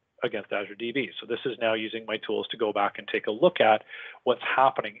there against Azure DB. So this is now using my tools to go back and take a look at what's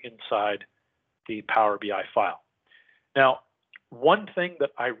happening inside the Power BI file. Now, one thing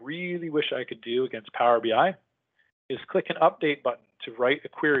that I really wish I could do against Power BI is click an update button to write a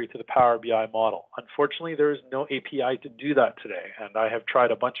query to the Power BI model. Unfortunately, there is no API to do that today, and I have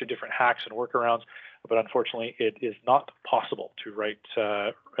tried a bunch of different hacks and workarounds, but unfortunately, it is not possible to write,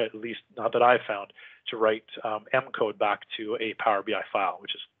 at least not that I've found, to write M code back to a Power BI file,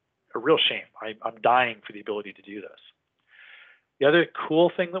 which is a real shame. I'm dying for the ability to do this. The other cool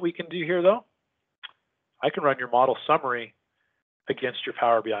thing that we can do here, though, I can run your model summary against your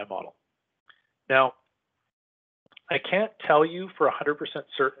Power BI model. Now, I can't tell you for 100%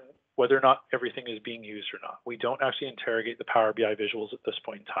 certain whether or not everything is being used or not. We don't actually interrogate the Power BI visuals at this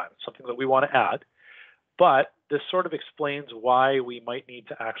point in time. It's something that we want to add, but this sort of explains why we might need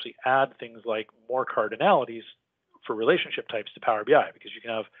to actually add things like more cardinalities for relationship types to Power BI, because you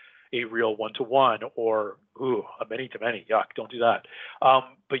can have a real one-to-one or a many-to-many. Yuck, don't do that.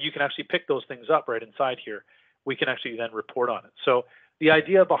 But you can actually pick those things up right inside here. We can actually then report on it. So the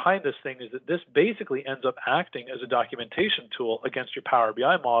idea behind this thing is that this basically ends up acting as a documentation tool against your Power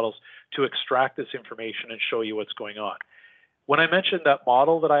BI models to extract this information and show you what's going on. When I mentioned that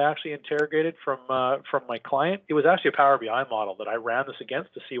model that I actually interrogated from my client, it was actually a Power BI model that I ran this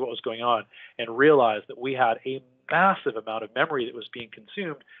against to see what was going on and realized that we had a massive amount of memory that was being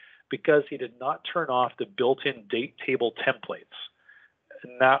consumed because he did not turn off the built-in date table templates.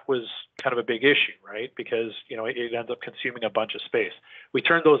 And that was kind of a big issue, right? Because, it ends up consuming a bunch of space. We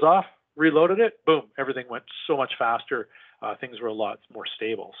turned those off, reloaded it, boom, everything went so much faster. Things were a lot more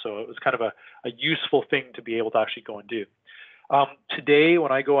stable. So it was kind of a useful thing to be able to actually go and do. Today,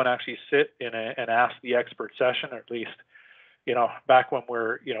 when I go and actually sit in an Ask the Expert session, or at least, back when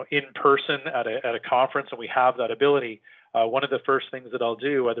we're, in person at a conference and we have that ability, one of the first things that I'll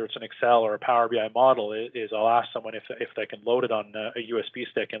do, whether it's an Excel or a Power BI model, is I'll ask someone if they can load it on a USB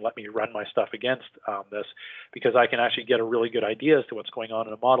stick and let me run my stuff against this, because I can actually get a really good idea as to what's going on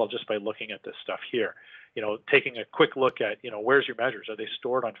in a model just by looking at this stuff here. Taking a quick look at, where's your measures? Are they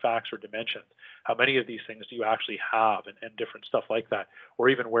stored on facts or dimensions? How many of these things do you actually have, and different stuff like that, or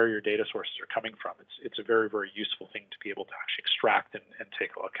even where your data sources are coming from. It's a very, very useful thing to be able to actually extract and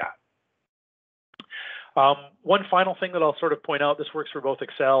take a look at. One final thing that I'll sort of point out, this works for both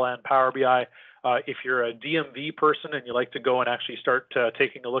Excel and Power BI. If you're a DMV person and you like to go and actually start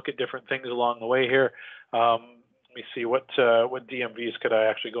taking a look at different things along the way here, let me see what DMVs could I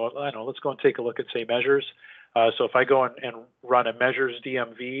actually go. I know. Let's go and take a look at, say, measures. So if I go and run a measures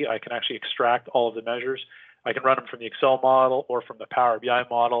DMV, I can actually extract all of the measures. I can run them from the Excel model or from the Power BI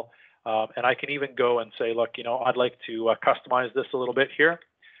model, and I can even go and say, look, I'd like to customize this a little bit here.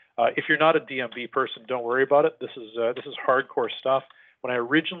 If you're not a DMV person, don't worry about it. This is hardcore stuff. When I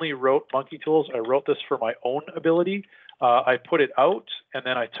originally wrote Monkey Tools, I wrote this for my own ability. I put it out and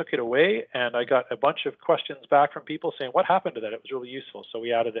then I took it away, and I got a bunch of questions back from people saying, what happened to that? It was really useful. So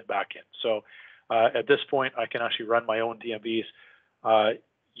we added it back in. So at this point, I can actually run my own DMVs.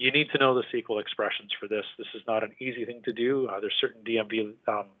 You need to know the SQL expressions for this. This is not an easy thing to do. There's certain DMV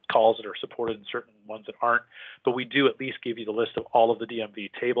calls that are supported and certain ones that aren't, but we do at least give you the list of all of the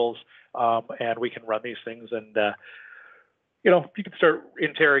DMV tables, and we can run these things, and you can start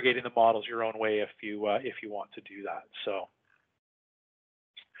interrogating the models your own way if you want to do that. So,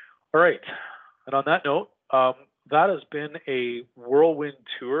 all right. And on that note, that has been a whirlwind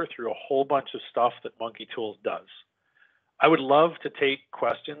tour through a whole bunch of stuff that Monkey Tools does. I would love to take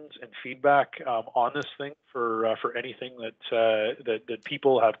questions and feedback on this thing for anything that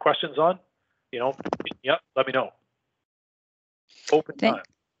people have questions on. Yep, let me know. Open time.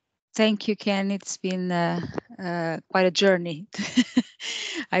 Thank you, Ken. It's been quite a journey.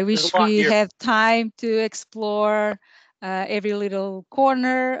 I wish we have time to explore every little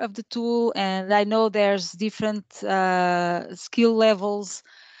corner of the tool, and I know there's different skill levels.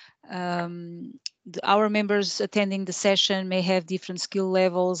 Our members attending the session may have different skill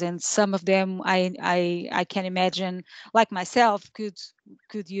levels, and some of them I can imagine, like myself,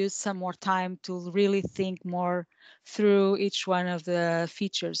 could use some more time to really think more through each one of the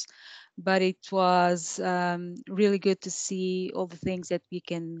features. But it was really good to see all the things that we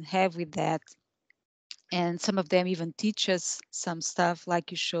can have with that. And some of them even teach us some stuff,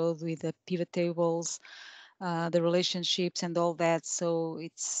 like you showed with the pivot tables, the relationships and all that. So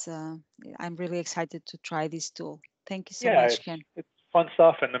I'm really excited to try this tool. Thank you so much, Ken. It's fun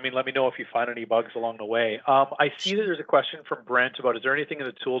stuff. And I mean, let me know if you find any bugs along the way. I see that there's a question from Brent about, is there anything in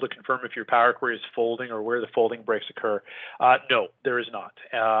the tool to confirm if your Power Query is folding or where the folding breaks occur? No, there is not.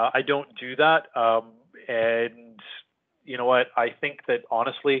 I don't do that. And you know what? I think that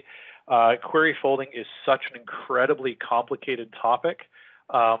honestly, query folding is such an incredibly complicated topic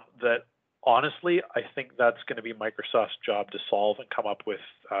that honestly, I think that's going to be Microsoft's job to solve and come up with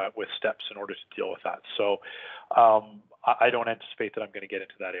steps in order to deal with that. So I don't anticipate that I'm going to get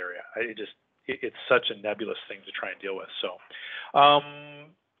into that area. It's such a nebulous thing to try and deal with.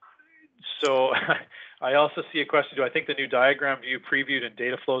 So I also see a question: do I think the new diagram view previewed and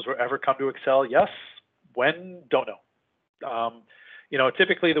data flows will ever come to Excel? Yes. When? Don't know.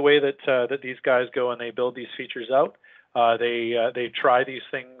 Typically the way that these guys go and they build these features out, they try these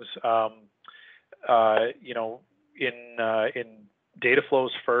things, in data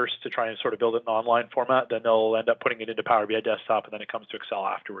flows first to try and sort of build it in online format. Then they'll end up putting it into Power BI Desktop, and then it comes to Excel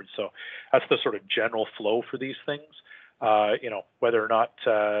afterwards. So that's the sort of general flow for these things. Whether or not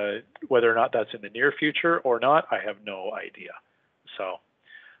that's in the near future or not, I have no idea. So,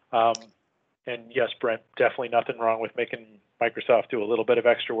 and yes, Brent, definitely nothing wrong with making Microsoft do a little bit of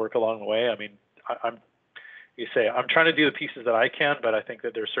extra work along the way. I mean, I'm trying to do the pieces that I can, but I think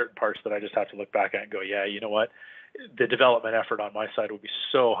that there's certain parts that I just have to look back at and go, yeah, you know what? The development effort on my side would be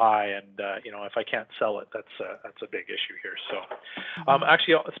so high, and if I can't sell it, that's a big issue here. So,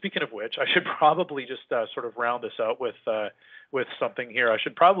 actually, speaking of which, I should probably just sort of round this out with something here. I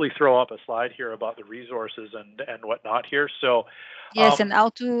should probably throw up a slide here about the resources and whatnot here. So, yes, and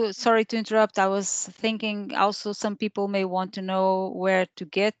sorry to interrupt. I was thinking also some people may want to know where to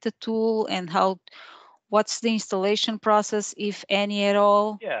get the tool and what's the installation process, if any at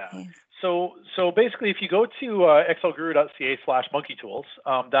all. Yeah. So basically, if you go to excelguru.ca/monkeytools,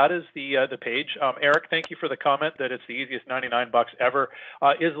 that is the page. Eric, thank you for the comment that it's the easiest $99 ever.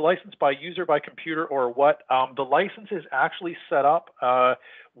 Is the license by user, by computer, or what? The license is actually set up.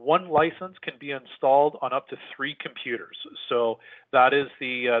 One license can be installed on up to 3 computers. So that is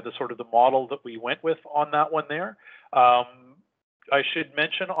the sort of the model that we went with on that one there. I should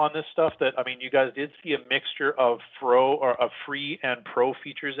mention on this stuff that, I mean, you guys did see a mixture of free and pro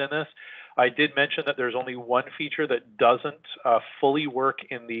features in this. I did mention that there's only one feature that doesn't fully work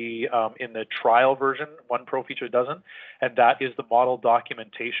in the trial version. One pro feature doesn't, and that is the model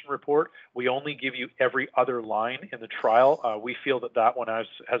documentation report. We only give you every other line in the trial. We feel that one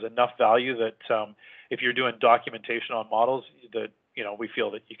has enough value that if you're doing documentation on models, that we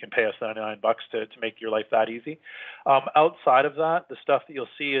feel that you can pay us $99 to make your life that easy. Outside of that, the stuff that you'll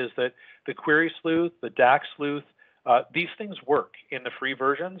see is that the query sleuth, the DAX sleuth, these things work in the free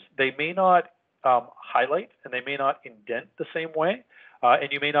versions. They may not highlight and they may not indent the same way,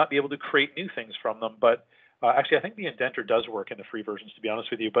 and you may not be able to create new things from them. But actually, I think the indenter does work in the free versions, to be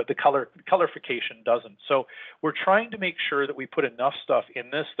honest with you, but the colorification doesn't. So we're trying to make sure that we put enough stuff in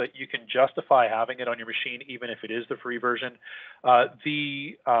this that you can justify having it on your machine, even if it is the free version.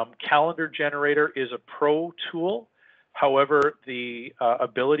 The calendar generator is a pro tool. However, the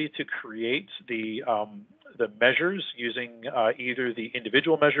ability to create the measures using either the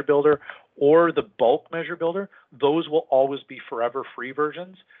individual measure builder or the bulk measure builder, those will always be forever free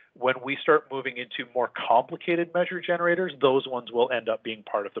versions. When we start moving into more complicated measure generators, those ones will end up being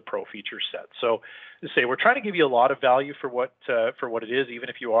part of the pro feature set. So to say, we're trying to give you a lot of value for what it is, even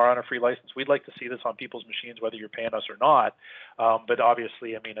if you are on a free license. We'd like to see this on people's machines, whether you're paying us or not. But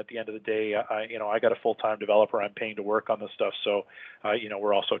obviously, I mean, at the end of the day, I got a full-time developer I'm paying to work on this stuff. So,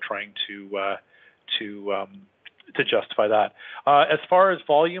 we're also trying to justify that. As far as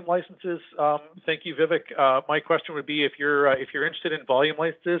volume licenses, thank you, Vivek. My question would be, if you're interested in volume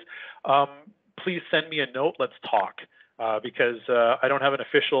licenses, please send me a note. Let's talk, because I don't have an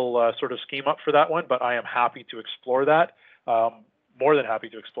official sort of scheme up for that one, but I am happy to explore that. More than happy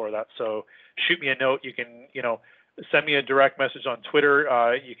to explore that. So shoot me a note. You can, send me a direct message on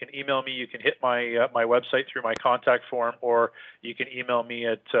Twitter. You can email me. You can hit my website through my contact form, or you can email me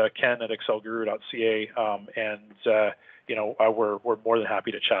at ken@excelguru.ca. We're more than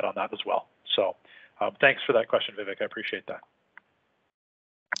happy to chat on that as well. So thanks for that question, Vivek. I appreciate that.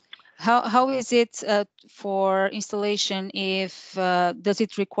 How is it for installation? If does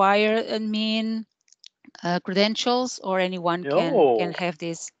it require admin credentials, or anyone can have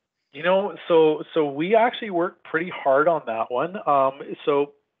this? So we actually work pretty hard on that one.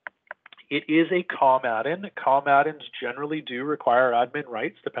 So it is a COM add-in. COM add-ins generally do require admin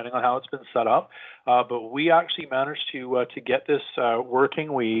rights, depending on how it's been set up. But we actually managed to get this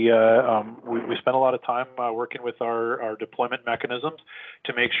working. We spent a lot of time working with our deployment mechanisms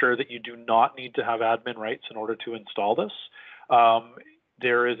to make sure that you do not need to have admin rights in order to install this.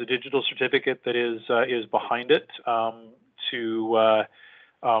 There is a digital certificate that is behind it to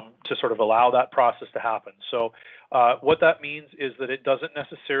sort of allow that process to happen. So what that means is that it doesn't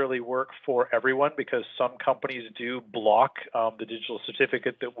necessarily work for everyone, because some companies do block the digital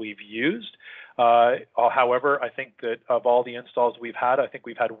certificate that we've used. However, I think that of all the installs we've had, I think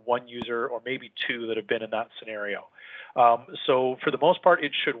we've had one user or maybe two that have been in that scenario. So for the most part,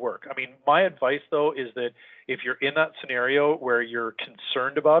 it should work. I mean, my advice, though, is that if you're in that scenario where you're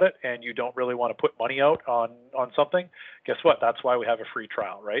concerned about it and you don't really want to put money out on something, guess what? That's why we have a free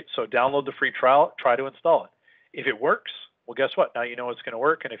trial, right? So download the free trial, try to install it. If it works, well, guess what? Now you know it's going to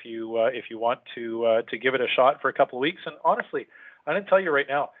work. And if you want to give it a shot for a couple of weeks, and honestly, I'm going to tell you right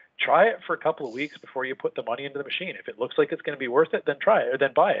now, try it for a couple of weeks before you put the money into the machine. If it looks like it's going to be worth it, then try it, or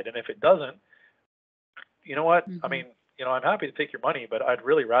then buy it. And if it doesn't, you know what? I mean, I'm happy to take your money, but I'd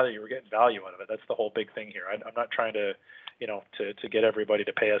really rather you were getting value out of it. That's the whole big thing here. I'm not trying to, to get everybody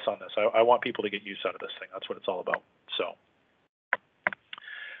to pay us on this. I want people to get use out of this thing. That's what it's all about. So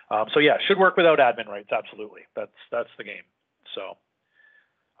yeah, should work without admin rights. Absolutely. That's the game. So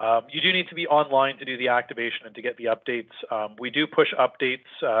you do need to be online to do the activation and to get the updates. We do push updates,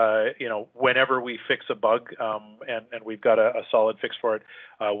 whenever we fix a bug, and we've got a solid fix for it.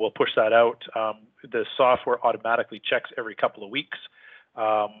 We'll push that out. The software automatically checks every couple of weeks,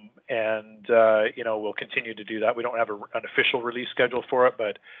 and we'll continue to do that. We don't have an official release schedule for it,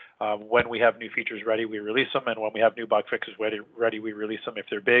 but when we have new features ready, we release them, and when we have new bug fixes ready, we release them. If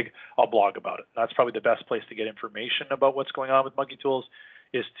they're big, I'll blog about it. That's probably the best place to get information about what's going on with Monkey Tools,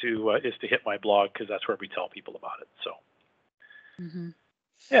 is to hit my blog, because that's where we tell people about it. So,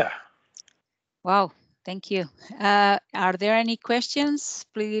 yeah. Wow, thank you. Are there any questions?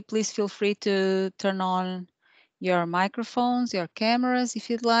 Please feel free to turn on your microphones, your cameras, if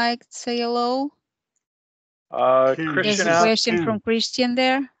you'd like to say hello. Christian, there's a question from Christian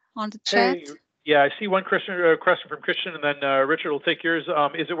there on the chat. Hey, yeah, I see one question from Christian, and then Richard will take yours.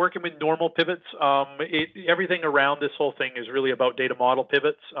 Is it working with normal pivots? Everything around this whole thing is really about data model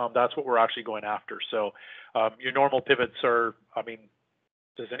pivots. That's what we're actually going after. So your normal pivots are,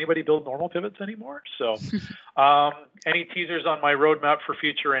 does anybody build normal pivots anymore? So any teasers on my roadmap for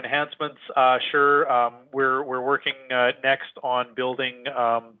future enhancements? Sure. We're working next on building.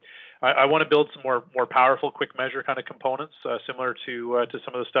 I want to build some more powerful quick measure kind of components, similar to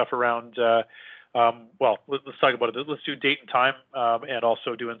some of the stuff around. Well, let's talk about it. Let's do date and time, and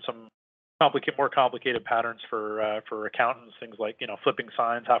also doing some more complicated patterns for accountants, things like flipping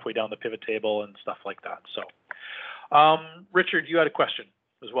signs halfway down the pivot table and stuff like that. So, Richard, you had a question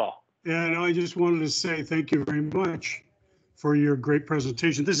as well. Yeah, no, I just wanted to say thank you very much for your great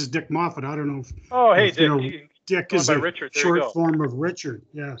presentation. This is Dick Moffat. I don't know if. Oh, hey, Dick. Dick is a short form of Richard.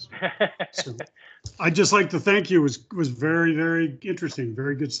 Yes. So I'd just like to thank you. It was very, very interesting.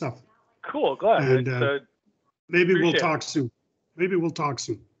 Very good stuff. Cool. Glad. And maybe we'll talk soon. Maybe we'll talk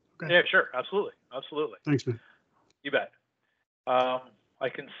soon. Okay. Yeah, sure. Absolutely. Absolutely. Thanks, man. You bet. All I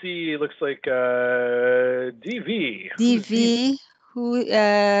can see. It looks like DV. DV. Who?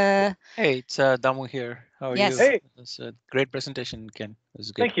 Hey, it's Damu here. How are Yes. you? Hey. It's a great presentation, Ken. It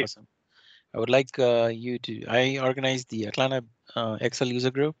was good. Thank you. Awesome. I would like you to. I organize the Atlanta Excel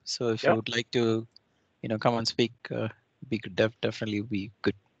user group. So if you would like to, come and speak, we could definitely be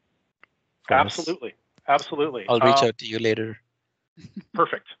good. Absolutely. Absolutely. I'll reach out to you later.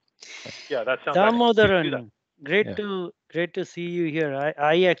 Perfect. Yeah, that sounds Damodaran, great to see you here.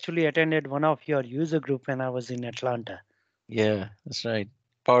 I actually attended one of your user group when I was in Atlanta. Yeah, that's right.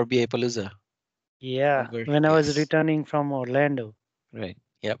 Power BI Palooza. Yeah, when I was returning from Orlando. Right.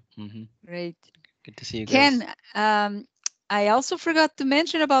 Yep. Great. Good to see you guys. Ken, I also forgot to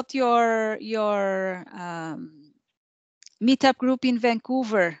mention about your meetup group in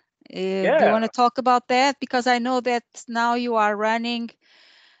Vancouver. Do you want to talk about that? Because I know that now you are running.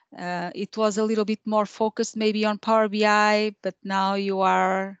 It was a little bit more focused maybe on Power BI, but now you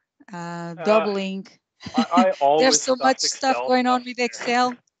are doubling. I always There's so much stuff going on with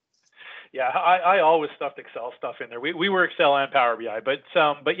Excel. Yeah, I always stuffed Excel stuff in there. We were Excel and Power BI, but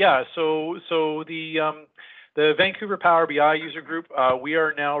yeah. So the Vancouver Power BI user group, we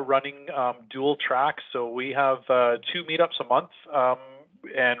are now running dual tracks. So we have 2 meetups a month,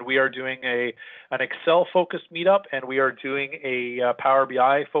 and we are doing an Excel focused meetup, and we are doing a Power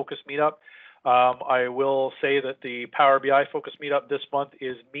BI focused meetup. I will say that the Power BI focused meetup this month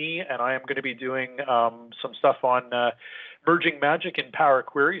is me, and I am going to be doing some stuff on merging magic in Power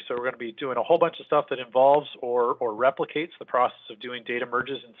Query. So we're going to be doing a whole bunch of stuff that involves or replicates the process of doing data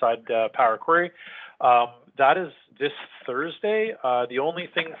merges inside Power Query. That is this Thursday. The only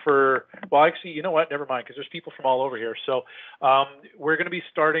thing well, actually, you know what? Never mind, because there's people from all over here. So we're going to be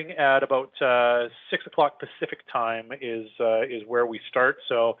starting at about 6 o'clock Pacific time is where we start.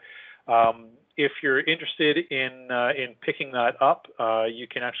 So if you're interested in picking that up, you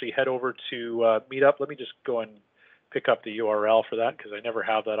can actually head over to Meetup. Let me just go and pick up the URL for that, because I never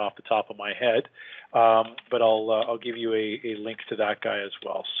have that off the top of my head. But I'll give you a link to that guy as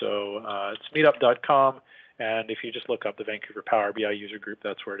well. So it's meetup.com, and if you just look up the Vancouver Power BI user group,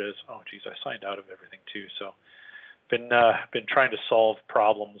 that's where it is. Oh, geez, I signed out of everything too. So been trying to solve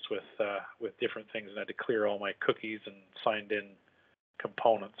problems with different things, and I had to clear all my cookies and signed in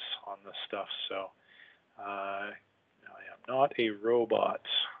components on this stuff. So I am not a robot.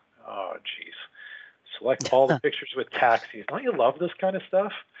 Oh, geez. Select all the pictures with taxis. Don't you love this kind of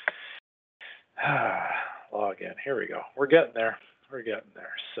stuff? Log in. Here we go. We're getting there. We're getting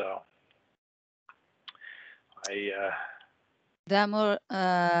there. So there we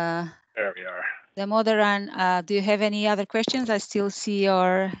are. Damodaran, do you have any other questions? I still see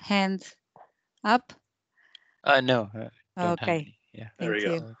your hand up. No. Okay. Yeah. There we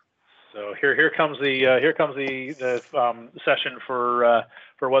go. So here comes the session for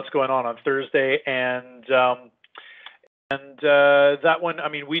what's going on Thursday, and that one. I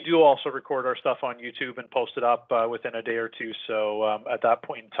mean, we do also record our stuff on YouTube and post it up within a day or two. So at that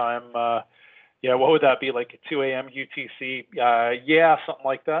point in time, yeah, what would that be, like 2 a.m. UTC? Yeah, something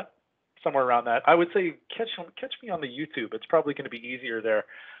like that, somewhere around that. I would say catch me on the YouTube. It's probably going to be easier there.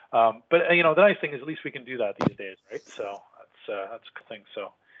 But the nice thing is at least we can do that these days, right? So that's a good thing.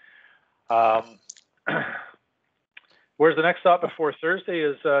 So. Where's the next stop before Thursday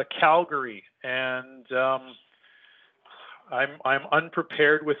is Calgary, and I'm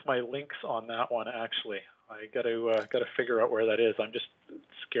unprepared with my links on that one. Actually, I got to figure out where that is. I'm just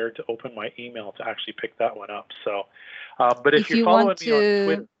scared to open my email to actually pick that one up. So, but if you're following me on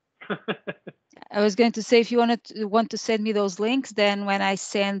Twitter, I was going to say, if you want to send me those links, then when I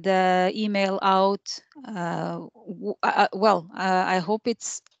send the email out, I hope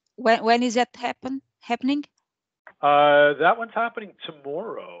it's. When is that happening? That one's happening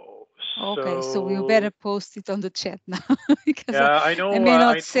tomorrow. Okay, so we better post it on the chat now, because I know I may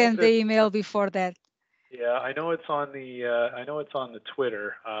not send the email before that. Yeah, I know it's on the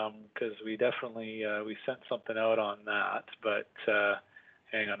Twitter, because we definitely we sent something out on that. But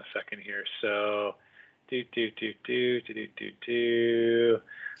hang on a second here. So this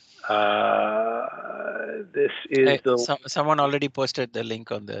is someone already posted the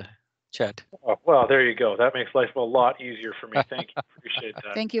link on the chat. Oh, well, there you go. That makes life a lot easier for me. Thank you. Appreciate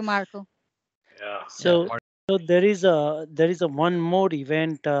that. Thank you, Marco. Yeah. So there is a one more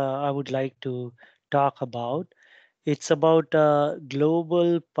event I would like to talk about. It's about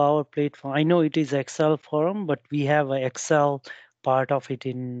global Power Platform. I know it is Excel forum, but we have an Excel part of it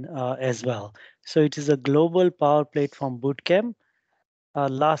in as well. So it is a global Power Platform bootcamp.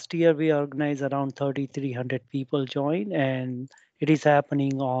 Last year we organized around 3,300 people join, and it is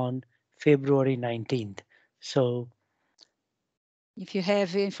happening on February 19th. So If you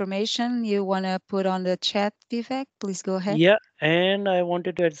have information you want to put on the chat, Vivek, please go ahead. Yeah, and I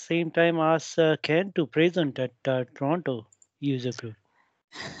wanted to at the same time ask Ken to present at Toronto user group.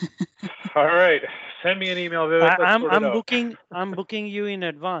 All right, send me an email, Vivek. Let's sort it out. I'm booking you in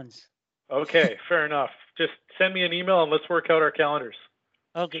advance. Okay, fair enough. Just send me an email and let's work out our calendars.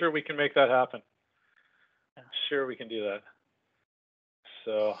 Okay. Sure, we can make that happen. Sure, we can do that.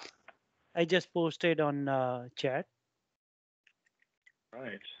 So I just posted on chat.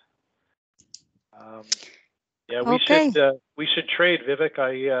 Right. Yeah, we should trade, Vivek.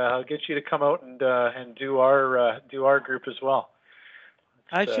 I'll get you to come out and do our group as well.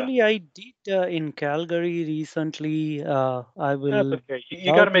 Actually, I did in Calgary recently. I will. That's okay.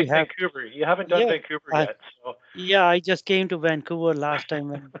 You got to make Vancouver. You haven't done Vancouver yet. So. Yeah, I just came to Vancouver last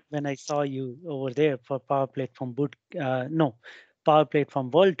time when I saw you over there for Power Platform Power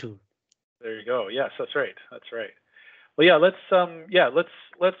Platform World Tour. There you go. Yes, that's right. That's right. Well, yeah, let's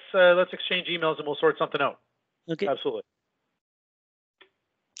exchange emails and we'll sort something out. Okay. Absolutely.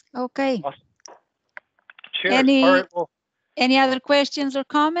 Okay. Awesome. Cheers. All right. Well, any other questions or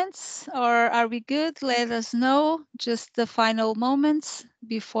comments, or are we good? Let us know. Just the final moments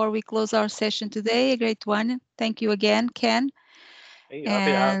before we close our session today. A great one. Thank you again, Ken. Hey,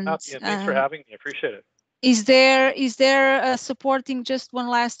 happy. Thanks for having me. I appreciate it. Is there supporting, just one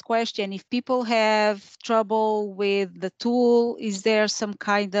last question, if people have trouble with the tool, is there some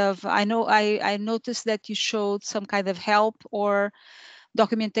kind of, I know I noticed that you showed some kind of help or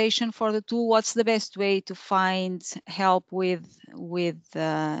documentation for the tool. What's the best way to find help with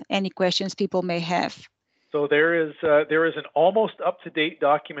any questions people may have? So there is an almost up-to-date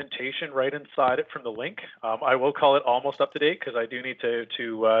documentation right inside it from the link. I will call it almost up-to-date because I do need to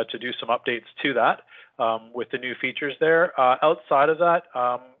do some updates to that with the new features there. Outside of that,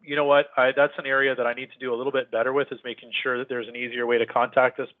 you know what? That's an area that I need to do a little bit better with, is making sure that there's an easier way to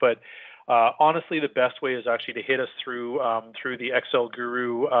contact us. But honestly, the best way is actually to hit us through the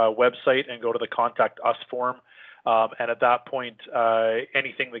Excelguru website and go to the Contact Us form. And at that point,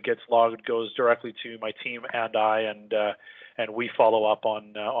 anything that gets logged goes directly to my team and I, and we follow up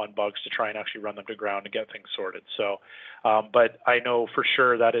on bugs to try and actually run them to ground and get things sorted. So, but I know for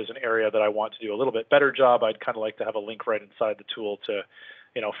sure that is an area that I want to do a little bit better job. I'd kind of like to have a link right inside the tool to,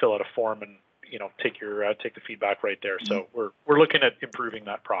 fill out a form and take the feedback right there. So we're looking at improving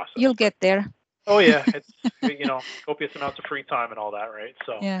that process. You'll get there. Oh yeah, it's copious amounts of free time and all that, right?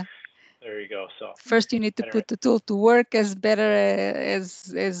 So yeah. There you go. So first you need to put the tool to work as better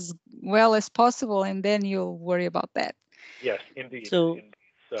as well as possible, and then you'll worry about that. Yes, indeed. So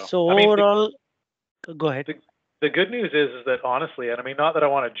overall, go ahead. The good news is that honestly, and I mean, not that I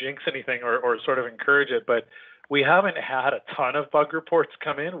want to jinx anything or sort of encourage it, but we haven't had a ton of bug reports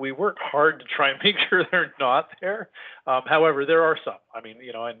come in. We work hard to try and make sure they're not there. However, there are some. I mean,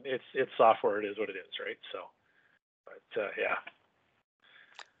 and it's software. It is what it is, right? So, but yeah.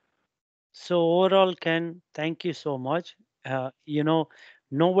 So overall, Ken, thank you so much.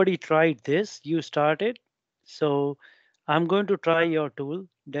 Nobody tried this. You started. So I'm going to try your tool,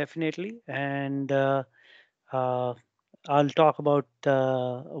 definitely. And I'll talk about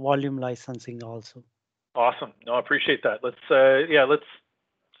volume licensing also. Awesome. No, I appreciate that. Let's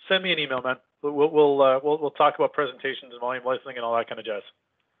send me an email, man. We'll talk about presentations and volume licensing and all that kind of jazz.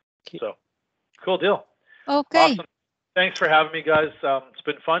 Okay. So cool deal. Okay. Awesome. Thanks for having me, guys. It's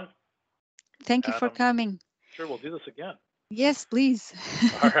been fun. Thank you for coming. Sure, we'll do this again. Yes, please.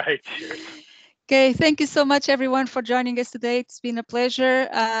 All right. Cheers. Okay, thank you so much, everyone, for joining us today. It's been a pleasure.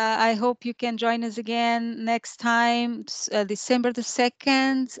 I hope you can join us again next time, December the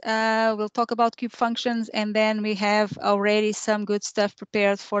 2nd. We'll talk about Cube functions, and then we have already some good stuff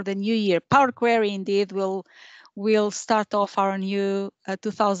prepared for the new year. Power Query, indeed, will start off our new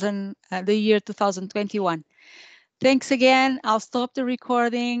the year 2021. Thanks again. I'll stop the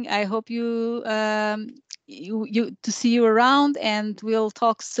recording. I hope to see you around, and we'll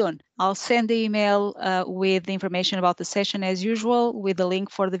talk soon. I'll send the email with the information about the session as usual, with the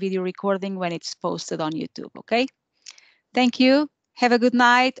link for the video recording when it's posted on YouTube, okay? Thank you. Have a good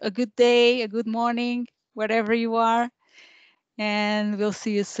night, a good day, a good morning, wherever you are, and we'll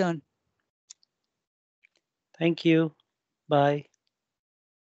see you soon. Thank you. Bye.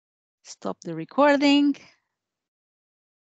 Stop the recording.